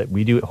else that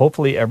we do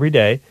hopefully every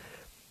day,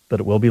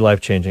 but it will be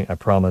life-changing, I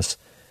promise.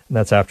 And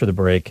that's after the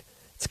break.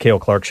 It's Cale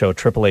Clark Show,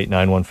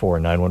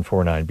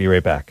 888-914-9149. Be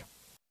right back.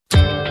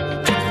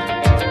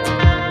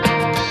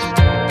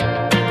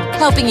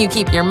 Helping you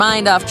keep your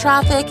mind off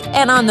traffic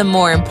and on the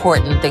more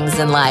important things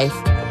in life.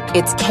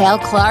 It's Cale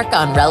Clark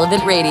on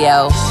Relevant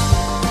Radio.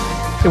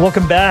 Hey,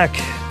 welcome back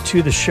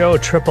to the show.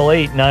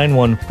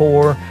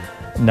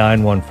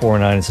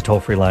 888-914-9149 is a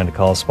toll-free line to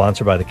call,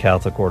 sponsored by the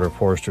Catholic Order of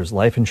Foresters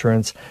Life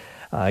Insurance.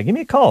 Give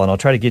me a call and I'll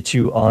try to get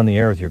you on the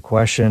air with your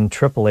question.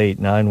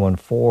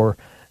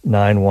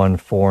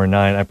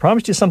 888-914-9149. I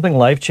promised you something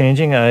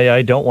life-changing.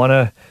 I don't want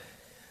to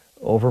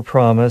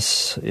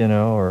overpromise,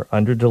 or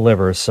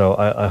underdeliver, so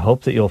I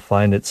hope that you'll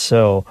find it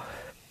so.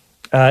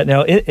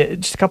 Now,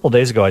 just a couple of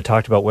days ago, I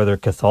talked about whether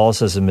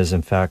Catholicism is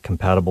in fact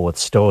compatible with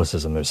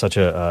Stoicism. There's such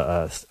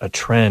a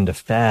trend, a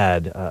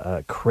fad,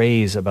 a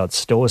craze about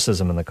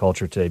Stoicism in the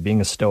culture today,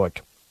 being a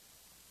Stoic.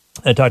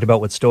 I talked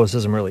about what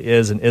Stoicism really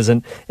is and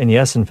isn't, and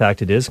yes, in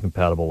fact, it is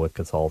compatible with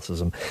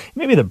Catholicism.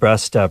 Maybe the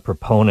best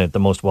proponent, the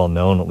most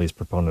well-known, at least,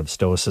 proponent of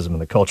Stoicism in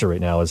the culture right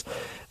now is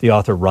the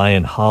author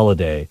Ryan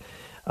Holiday.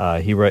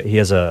 He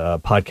has a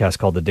podcast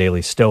called The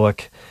Daily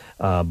Stoic.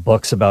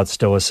 Books about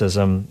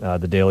Stoicism,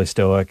 The Daily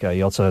Stoic.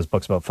 He also has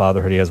books about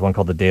fatherhood. He has one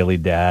called The Daily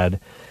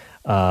Dad.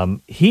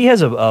 He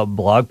has a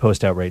blog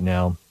post out right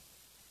now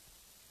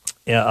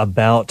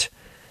about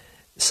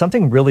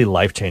something really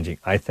life-changing,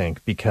 I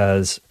think,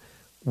 because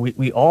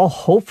we all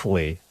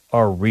hopefully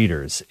are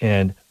readers.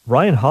 And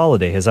Ryan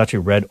Holiday has actually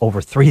read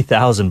over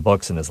 3,000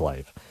 books in his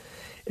life.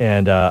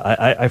 And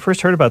I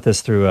first heard about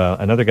this through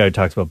another guy who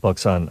talks about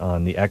books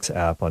on the X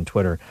app on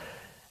Twitter.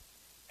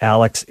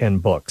 Alex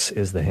and Books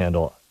is the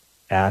handle,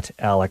 at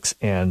Alex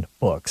and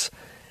Books.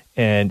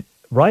 And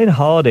Ryan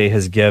Holiday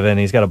has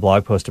he's got a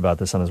blog post about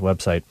this on his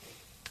website,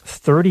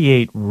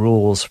 38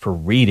 rules for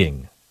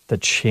reading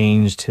that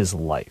changed his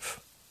life.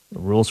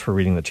 Rules for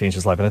reading that changed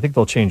his life. And I think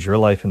they'll change your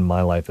life and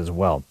my life as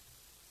well.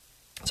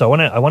 So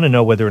I want to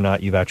know whether or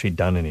not you've actually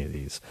done any of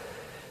these.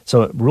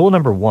 So rule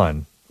number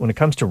 1, when it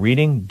comes to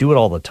reading, do it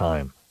all the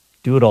time.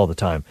 Do it all the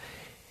time.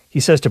 He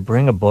says to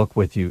bring a book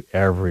with you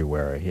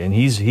everywhere. And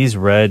he's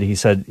read, he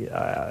said,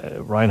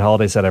 Ryan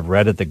Holiday said, I've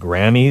read at the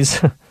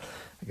Grammys.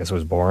 I guess it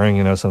was boring,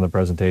 some of the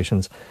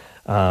presentations.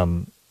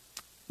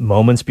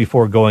 Moments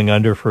before going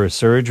under for a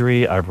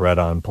surgery. I've read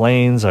on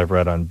planes. I've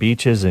read on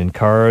beaches, in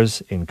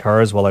cars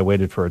while I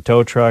waited for a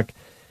tow truck.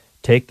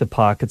 Take the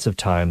pockets of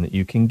time that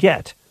you can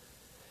get.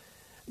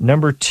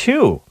 Number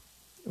 2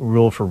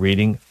 rule for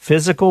reading,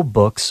 physical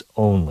books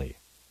only,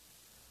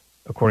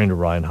 according to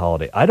Ryan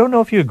Holiday. I don't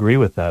know if you agree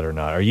with that or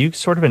not. Are you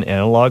sort of an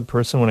analog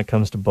person when it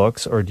comes to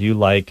books, or do you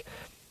like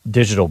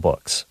digital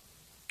books?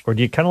 Or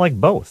do you kind of like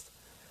both?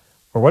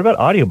 Or what about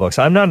audiobooks?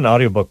 I'm not an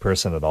audiobook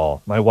person at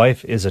all. My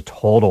wife is a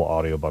total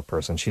audiobook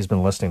person. She's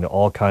been listening to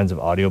all kinds of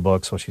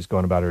audiobooks while she's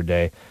going about her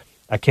day.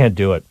 I can't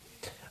do it.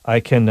 I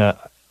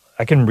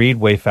can read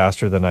way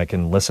faster than I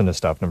can listen to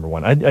stuff, number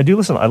one. I do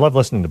listen. I love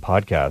listening to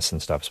podcasts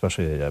and stuff,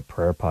 especially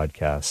prayer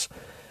podcasts,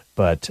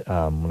 but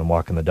when I'm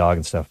walking the dog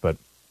and stuff. But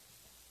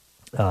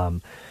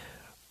Ryan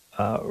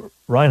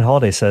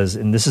Holiday says,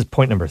 and this is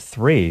point number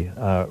 3,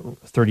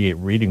 38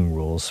 reading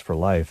rules for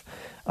life.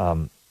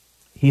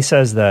 He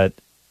says that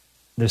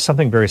there's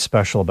something very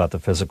special about the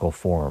physical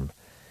form.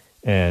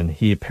 And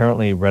he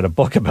apparently read a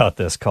book about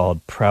this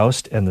called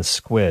Proust and the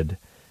Squid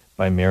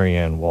by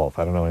Marianne Wolfe.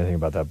 I don't know anything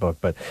about that book,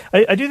 but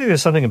I do think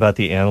there's something about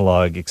the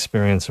analog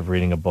experience of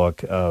reading a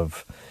book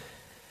of,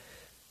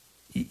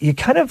 you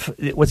kind of,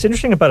 what's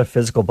interesting about a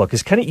physical book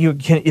is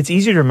it's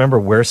easier to remember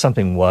where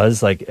something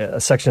was, like a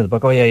section of the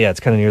book. Oh yeah, it's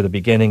kind of near the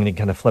beginning, and you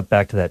kind of flip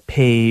back to that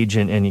page,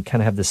 and you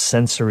kind of have this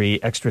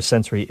extra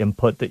sensory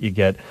input that you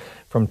get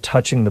from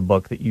touching the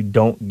book that you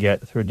don't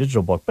get through a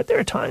digital book. But there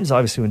are times,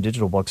 obviously, when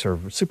digital books are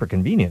super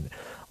convenient,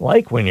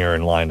 like when you're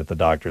in line at the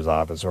doctor's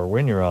office or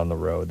when you're on the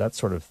road, that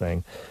sort of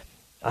thing.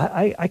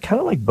 I kind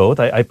of like both.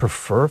 I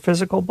prefer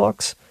physical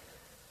books.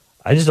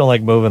 I just don't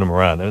like moving them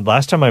around. The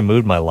last time I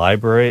moved my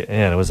library,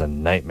 man, it was a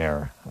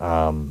nightmare.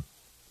 I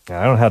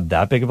don't have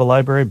that big of a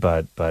library,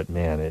 but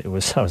man, I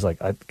was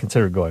like, I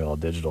considered going all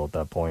digital at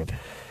that point.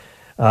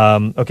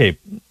 Okay,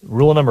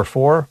 rule number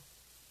 4,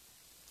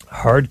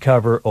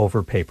 hardcover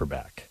over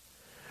paperback.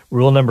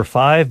 Rule number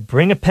 5,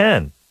 bring a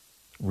pen.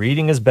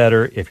 Reading is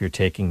better if you're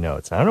taking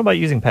notes. I don't know about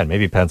using pen,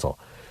 maybe pencil,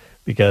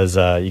 because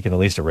you can at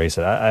least erase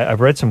it. I've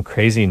read some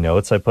crazy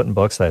notes I put in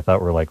books that I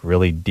thought were like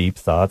really deep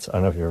thoughts. I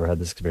don't know if you ever had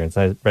this experience.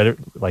 I read it,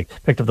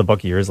 picked up the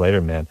book years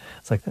later, man.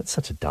 It's like, that's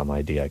such a dumb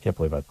idea. I can't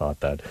believe I thought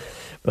that.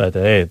 But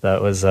hey,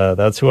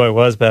 that's who I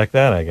was back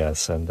then, I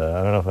guess. And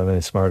I don't know if I'm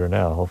any smarter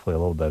now, hopefully a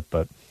little bit.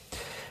 But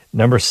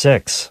number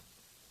 6,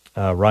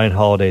 Ryan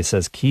Holiday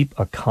says, keep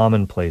a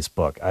commonplace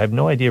book. I have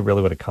no idea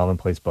really what a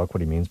commonplace book,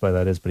 what he means by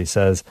that is, but he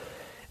says,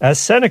 as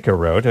Seneca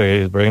wrote,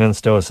 he's bringing in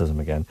Stoicism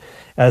again.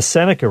 As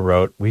Seneca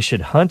wrote, we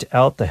should hunt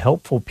out the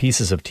helpful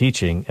pieces of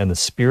teaching and the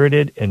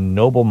spirited and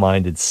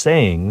noble-minded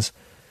sayings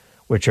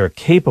which are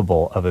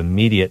capable of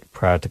immediate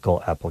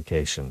practical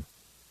application.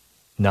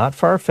 Not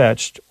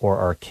far-fetched or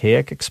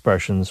archaic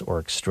expressions or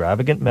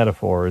extravagant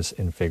metaphors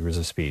and figures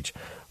of speech.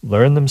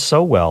 Learn them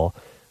so well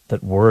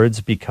that words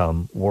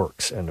become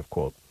works, end of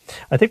quote.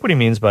 I think what he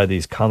means by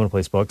these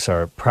commonplace books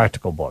are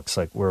practical books,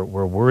 like where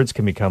words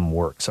can become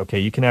works. Okay,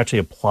 you can actually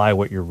apply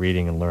what you're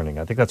reading and learning.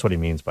 I think that's what he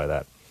means by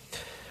that.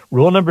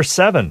 Rule number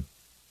 7,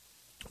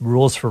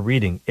 rules for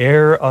reading.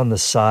 Err on the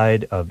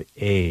side of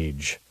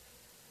age.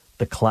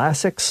 The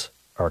classics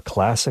are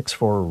classics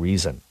for a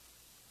reason.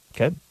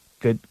 Okay,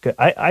 good.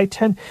 I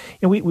tend,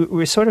 we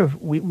always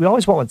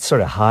want what's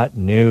sort of hot,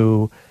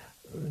 new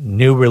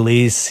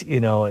release,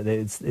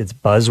 it's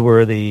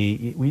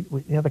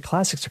buzzworthy. The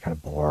classics are kind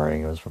of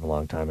boring. It was from a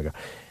long time ago.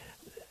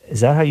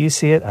 Is that how you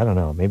see it? I don't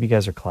know. Maybe you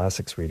guys are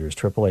classics readers.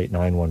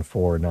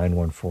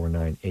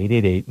 888-914-9149,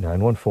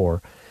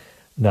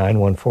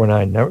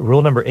 888-914-9149.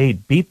 Rule number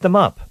 8, beat them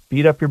up.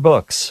 Beat up your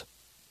books.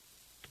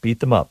 Beat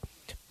them up.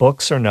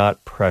 Books are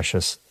not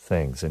precious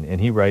things.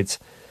 And he writes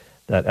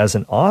that as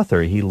an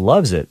author, he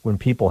loves it when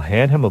people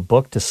hand him a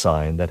book to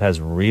sign that has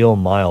real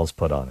miles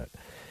put on it.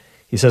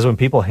 He says when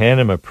people hand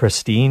him a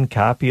pristine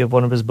copy of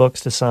one of his books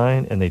to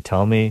sign and they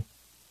tell me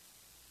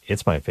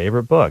it's my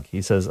favorite book,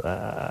 he says,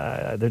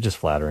 they're just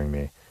flattering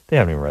me. They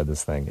haven't even read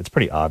this thing. It's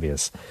pretty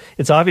obvious.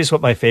 It's obvious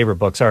what my favorite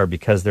books are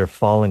because they're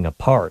falling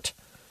apart.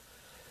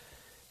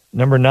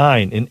 Number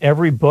 9, in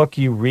every book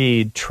you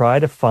read, try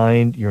to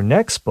find your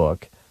next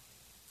book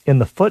in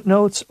the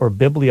footnotes or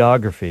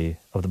bibliography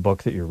of the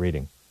book that you're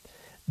reading.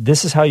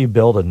 This is how you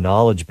build a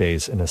knowledge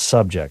base in a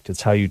subject.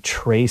 It's how you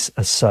trace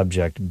a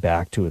subject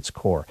back to its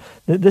core.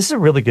 This is a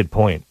really good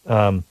point.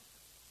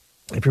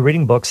 If you're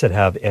reading books that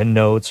have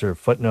endnotes or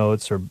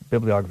footnotes or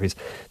bibliographies,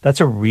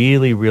 that's a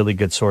really, really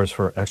good source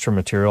for extra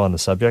material on the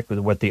subject, with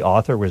what the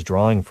author was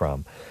drawing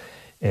from.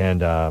 And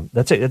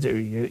that's it.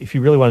 If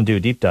you really want to do a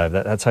deep dive,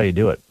 that's how you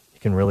do it. You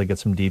can really get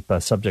some deep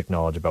subject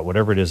knowledge about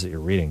whatever it is that you're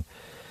reading.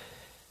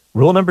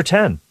 Rule number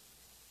 10.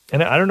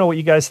 And I don't know what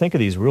you guys think of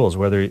these rules,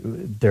 whether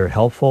they're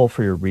helpful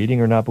for your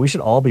reading or not, but we should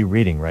all be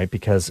reading, right?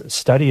 Because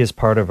study is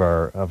part of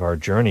our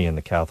journey in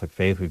the Catholic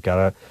faith. We've got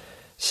to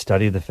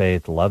study the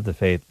faith, love the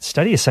faith.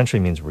 Study essentially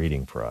means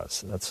reading for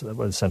us. That's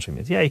what it essentially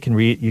means. Yeah, you can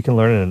read, you can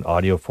learn in an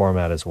audio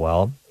format as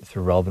well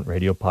through relevant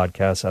radio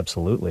podcasts,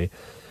 absolutely.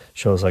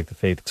 Shows like The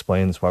Faith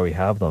Explains, why we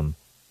have them.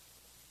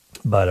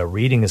 But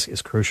reading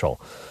is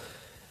crucial.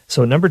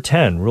 So number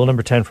 10, rule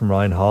number 10 from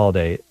Ryan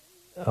Holiday,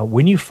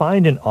 when you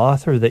find an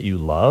author that you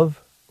love,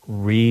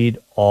 read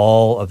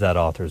all of that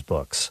author's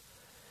books.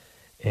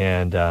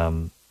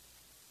 And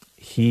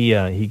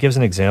he gives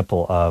an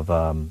example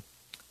of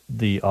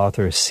the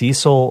author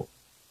Cecil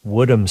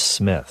Woodham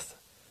Smith,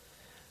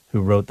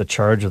 who wrote The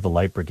Charge of the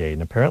Light Brigade.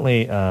 And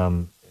apparently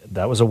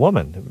that was a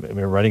woman. I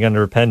mean, writing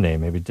under a pen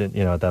name. Maybe,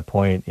 at that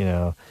point,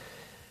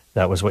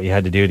 that was what you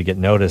had to do to get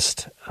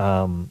noticed.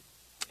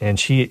 And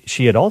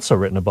she had also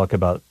written a book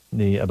about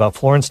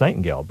Florence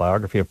Nightingale,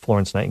 biography of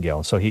Florence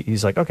Nightingale. So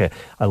he's like, okay,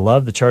 I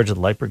love The Charge of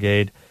the Light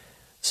Brigade,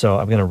 so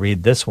I'm going to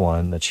read this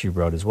one that she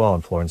wrote as well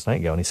on Florence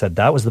Nightingale. And he said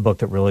that was the book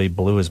that really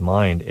blew his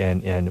mind.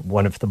 And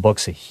one of the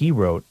books that he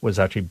wrote was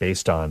actually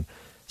based on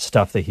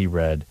stuff that he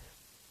read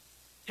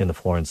in the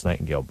Florence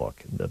Nightingale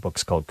book. The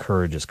book's called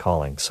Courage is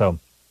Calling. So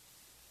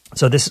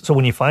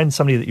when you find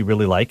somebody that you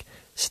really like,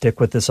 stick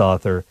with this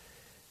author,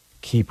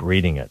 keep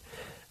reading it.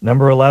 Rule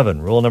number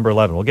 11.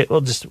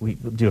 We'll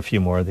do a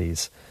few more of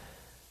these.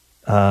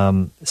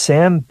 Sam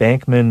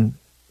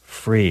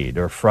Bankman-Fried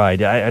or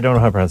Fried. I don't know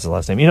how to pronounce his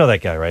last name. You know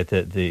that guy, right?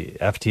 The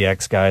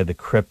FTX guy, the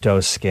crypto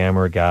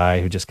scammer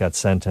guy who just got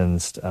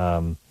sentenced.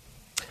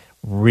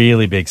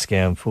 Really big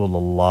scam, fooled a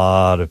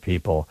lot of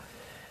people.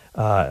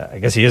 I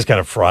guess he is kind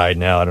of fried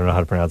now. I don't know how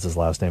to pronounce his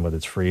last name, whether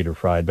it's Fried or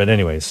Fried. But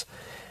anyways,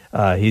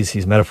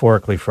 he's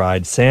metaphorically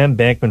fried. Sam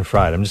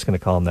Bankman-Fried. I'm just going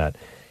to call him that.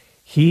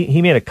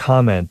 He made a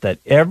comment that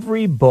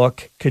every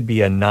book could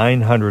be a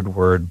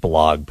 900-word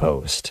blog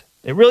post.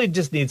 It really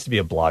just needs to be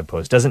a blog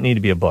post. Doesn't need to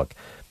be a book.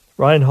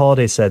 Ryan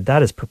Holiday said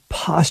that is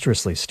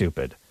preposterously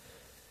stupid.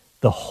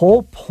 The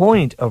whole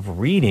point of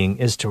reading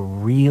is to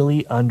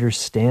really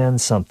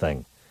understand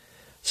something.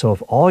 So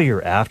if all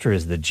you're after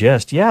is the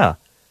gist, yeah,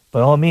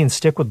 by all means,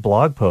 stick with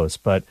blog posts.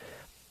 But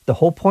the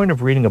whole point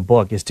of reading a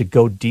book is to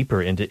go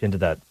deeper into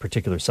that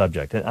particular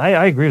subject. And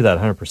I agree with that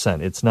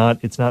 100%.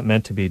 It's not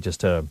meant to be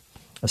just a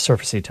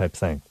surfacey type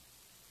thing.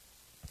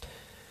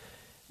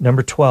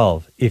 Number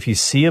 12, if you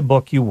see a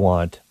book you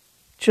want,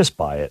 just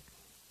buy it.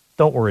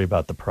 Don't worry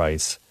about the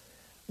price.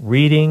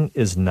 Reading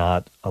is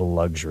not a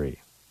luxury.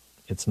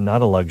 It's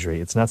not a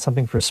luxury. It's not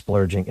something for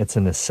splurging. It's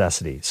a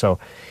necessity. So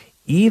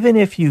even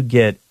if you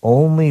get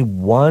only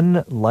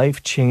one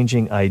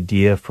life-changing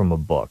idea from a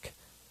book,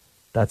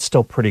 that's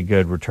still pretty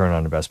good return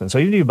on investment. So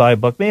even if you buy a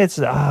book, man, it's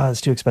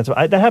too expensive.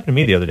 That happened to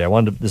me the other day. I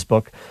wanted this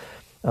book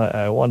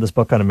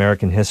on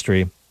American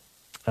history,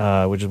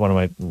 which is one of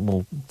my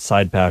little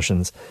side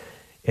passions.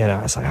 And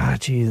I was like,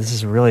 gee, this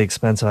is really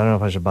expensive. I don't know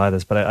if I should buy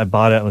this. But I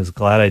bought it and was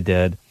glad I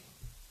did.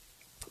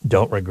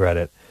 Don't regret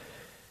it.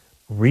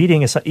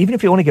 Reading is, even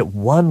if you only get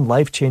one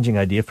life-changing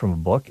idea from a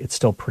book, it's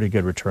still pretty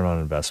good return on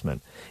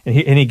investment. And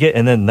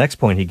then the next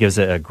point, he gives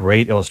a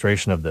great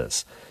illustration of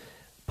this.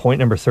 Point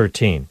number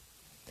 13.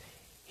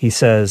 He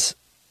says,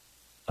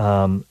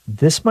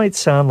 this might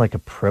sound like a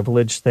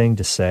privileged thing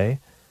to say,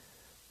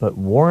 but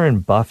Warren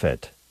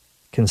Buffett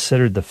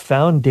considered the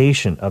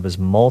foundation of his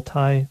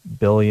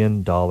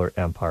multi-billion-dollar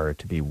empire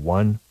to be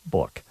one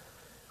book.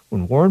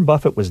 When Warren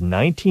Buffett was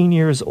 19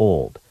 years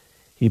old,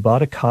 he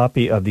bought a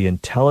copy of The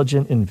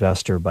Intelligent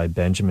Investor by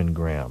Benjamin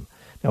Graham.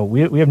 Now,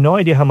 we have no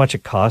idea how much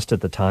it cost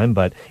at the time,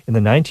 but in the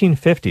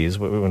 1950s,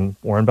 when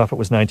Warren Buffett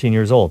was 19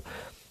 years old,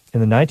 in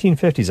the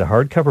 1950s, a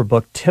hardcover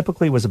book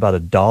typically was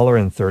about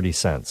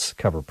 $1.30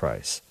 cover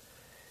price.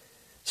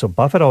 So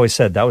Buffett always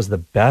said that was the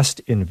best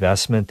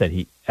investment that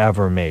he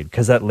ever made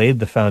because that laid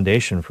the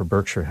foundation for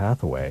Berkshire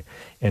Hathaway.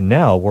 And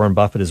now Warren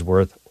Buffett is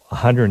worth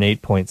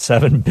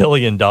 $108.7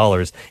 billion,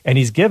 and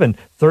he's given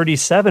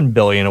 $37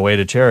 billion away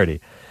to charity.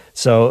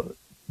 So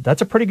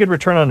that's a pretty good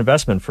return on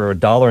investment for a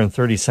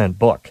 $1.30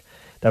 book.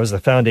 That was the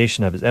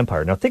foundation of his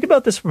empire. Now think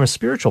about this from a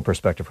spiritual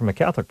perspective, from a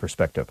Catholic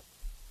perspective.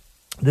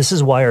 This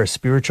is why our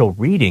spiritual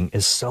reading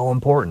is so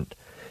important.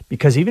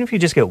 Because even if you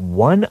just get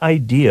one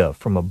idea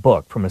from a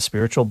book, from a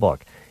spiritual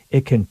book,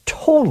 it can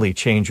totally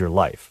change your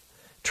life,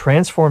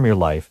 transform your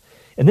life.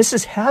 And this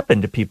has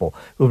happened to people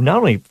who have not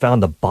only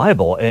found the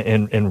Bible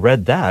and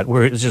read that,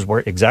 where it's just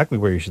exactly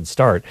where you should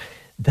start.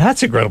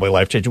 That's incredibly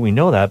life-changing. We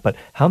know that. But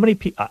how many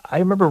people, I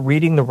remember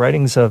reading the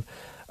writings of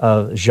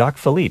Jacques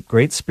Philippe,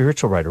 great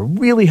spiritual writer,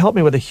 really helped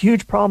me with a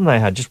huge problem that I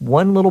had. Just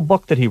one little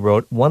book that he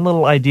wrote, one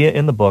little idea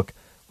in the book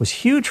was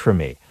huge for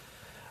me.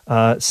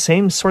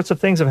 Same sorts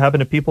of things have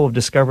happened to people who've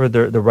discovered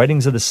the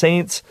writings of the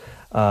saints,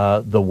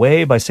 The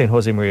Way by St.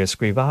 Jose Maria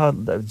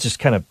Escrivá. Just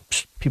kind of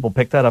people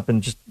pick that up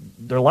and just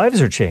their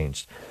lives are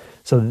changed.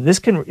 So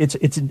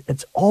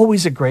it's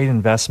always a great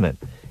investment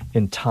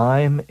in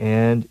time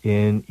and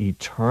in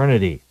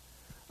eternity.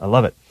 I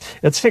love it.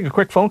 Let's take a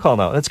quick phone call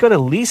now. Let's go to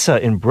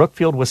Lisa in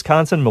Brookfield,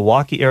 Wisconsin,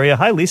 Milwaukee area.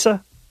 Hi,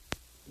 Lisa.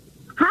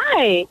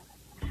 Hi.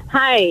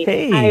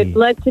 Hey. I'd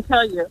like to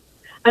tell you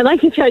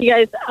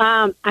guys,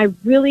 I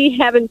really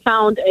haven't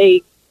found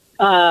a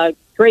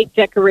great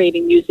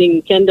decorating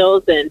using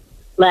Kindles and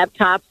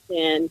laptops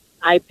and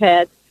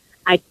iPads.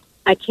 I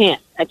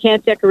can't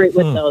decorate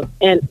with those.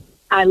 And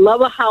I love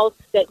a house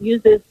that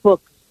uses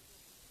books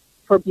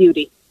for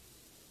beauty.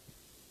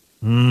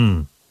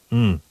 You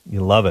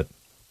love it.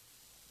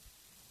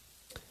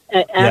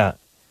 Yeah.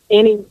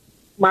 Any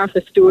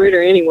Martha Stewart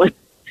or anyone.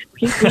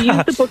 We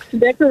use the books to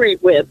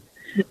decorate with.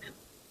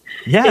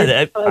 Yeah.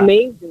 It's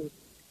amazing.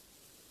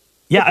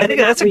 Yeah, I think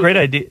that's a great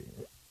idea.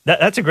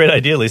 That's a great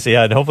idea, Lisa.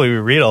 Yeah, and hopefully we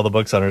read all the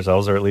books on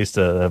ourselves, or at least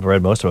have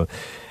read most of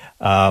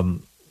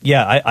them.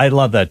 Yeah, I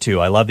love that too.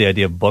 I love the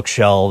idea of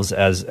bookshelves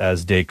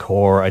as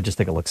decor. I just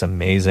think it looks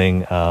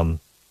amazing,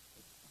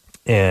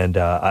 and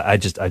I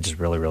just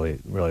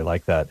really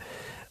like that.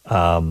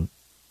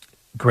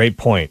 Great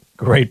point.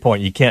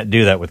 You can't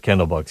do that with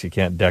Kindle books. You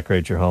can't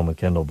decorate your home with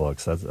Kindle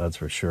books. That's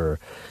for sure.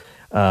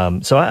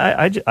 So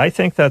I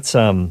think that's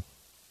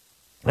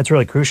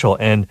really crucial.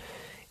 And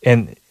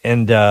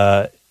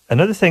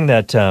another thing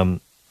that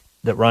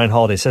Ryan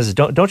Holiday says is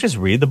don't just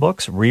read the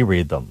books,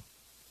 reread them.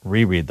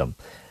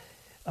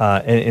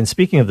 And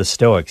speaking of the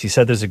Stoics, he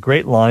said there's a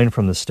great line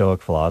from the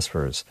Stoic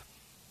philosophers.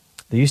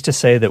 They used to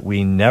say that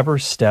we never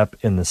step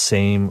in the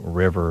same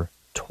river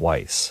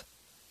twice.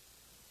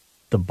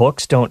 The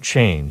books don't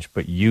change,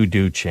 but you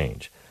do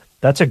change.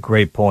 That's a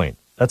great point.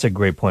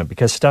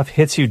 Because stuff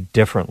hits you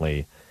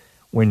differently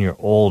when you're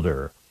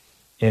older.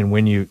 And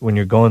when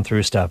you're going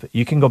through stuff,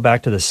 you can go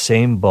back to the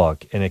same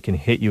book and it can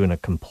hit you in a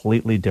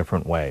completely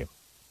different way.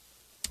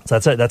 So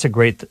that's a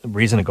great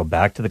reason to go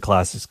back to the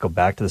classics, go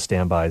back to the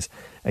standbys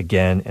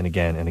again and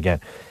again and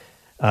again.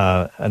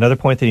 Another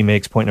point that he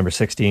makes, point number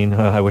 16,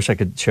 I wish I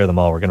could share them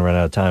all. We're going to run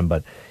out of time,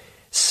 but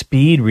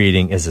speed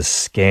reading is a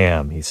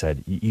scam, he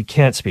said. You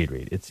can't speed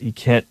read. You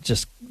can't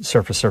just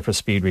surface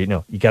speed read.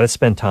 No, you got to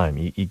spend time.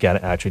 You got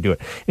to actually do it.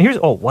 And here's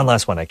one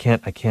last one. I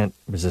can't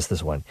resist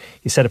this one.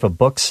 He said, if a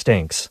book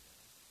stinks,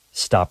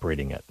 stop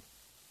reading it.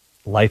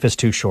 Life is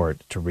too short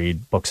to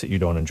read books that you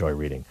don't enjoy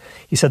reading.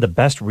 He said the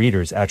best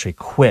readers actually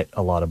quit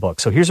a lot of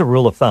books. So here's a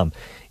rule of thumb.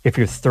 If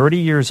you're 30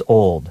 years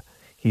old,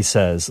 he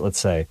says, let's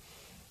say,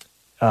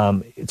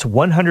 it's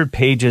 100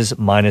 pages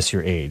minus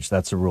your age.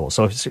 That's the rule.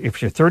 So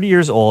if you're 30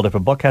 years old, if a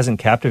book hasn't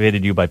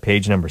captivated you by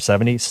page number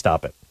 70,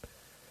 stop it.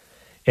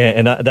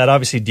 And that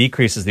obviously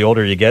decreases the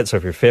older you get. So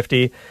if you're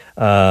 50,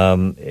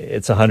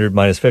 it's 100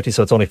 minus 50.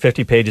 So it's only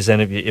 50 pages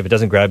in. If it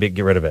doesn't grab you,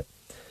 get rid of it.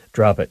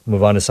 Drop it.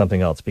 Move on to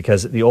something else.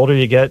 Because the older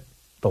you get,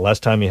 the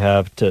less time you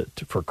have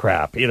for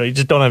crap. You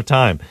just don't have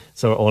time.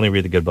 So only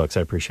read the good books.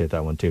 I appreciate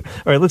that one too.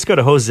 All right, let's go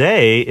to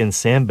Jose in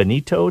San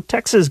Benito,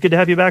 Texas. Good to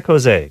have you back,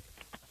 Jose.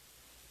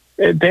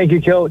 Thank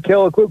you, Kel.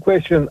 Kel, a quick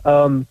question.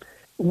 Does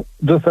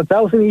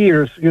 1,000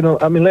 years,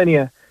 a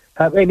millennia,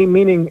 have any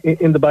meaning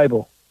in the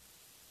Bible?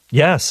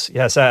 Yes,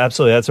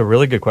 absolutely. That's a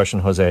really good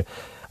question, Jose.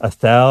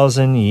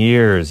 1,000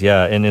 years,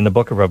 yeah. And in the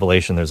book of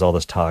Revelation, there's all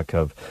this talk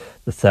of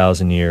the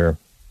 1,000-year.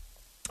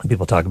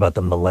 People talk about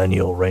the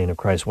millennial reign of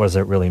Christ. What does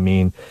that really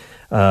mean?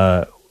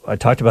 I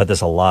talked about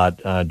this a lot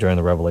during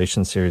the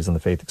Revelation series in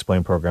the Faith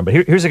Explained program. But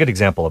here's a good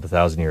example of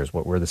 1,000 years,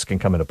 where this can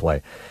come into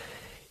play.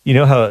 You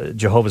know how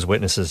Jehovah's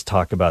Witnesses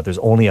talk about there's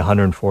only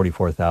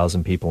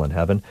 144,000 people in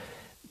heaven?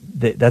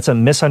 That's a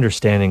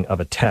misunderstanding of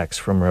a text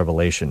from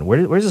Revelation.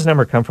 Where does this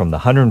number come from, the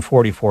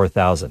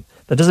 144,000?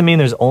 That doesn't mean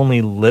there's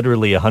only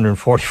literally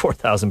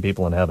 144,000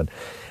 people in heaven.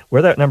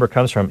 Where that number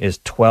comes from is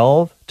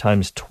 12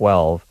 times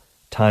 12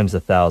 times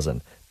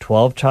 1,000.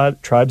 12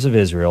 tribes of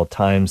Israel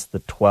times the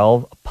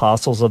 12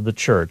 apostles of the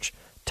church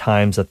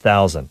times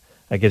 1,000.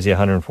 That gives you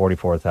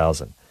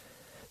 144,000.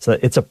 So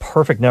it's a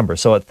perfect number.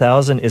 So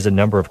 1,000 is a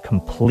number of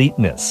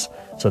completeness.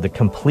 So the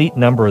complete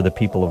number of the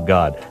people of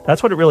God.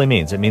 That's what it really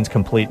means. It means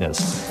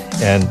completeness.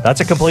 And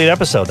that's a complete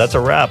episode. That's a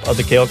wrap of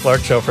the Cale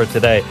Clark Show for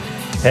today.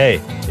 Hey,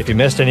 if you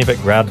missed any of it,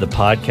 grab the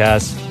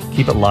podcast.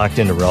 Keep it locked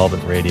into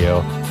Relevant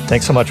Radio.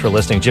 Thanks so much for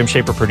listening. Jim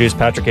Shaper produced,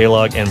 Patrick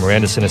Alog and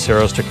Miranda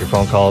Sinaceros took your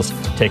phone calls.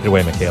 Take it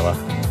away, Michaela.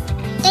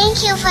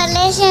 Thank you for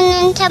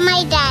listening to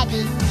my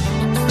daddy.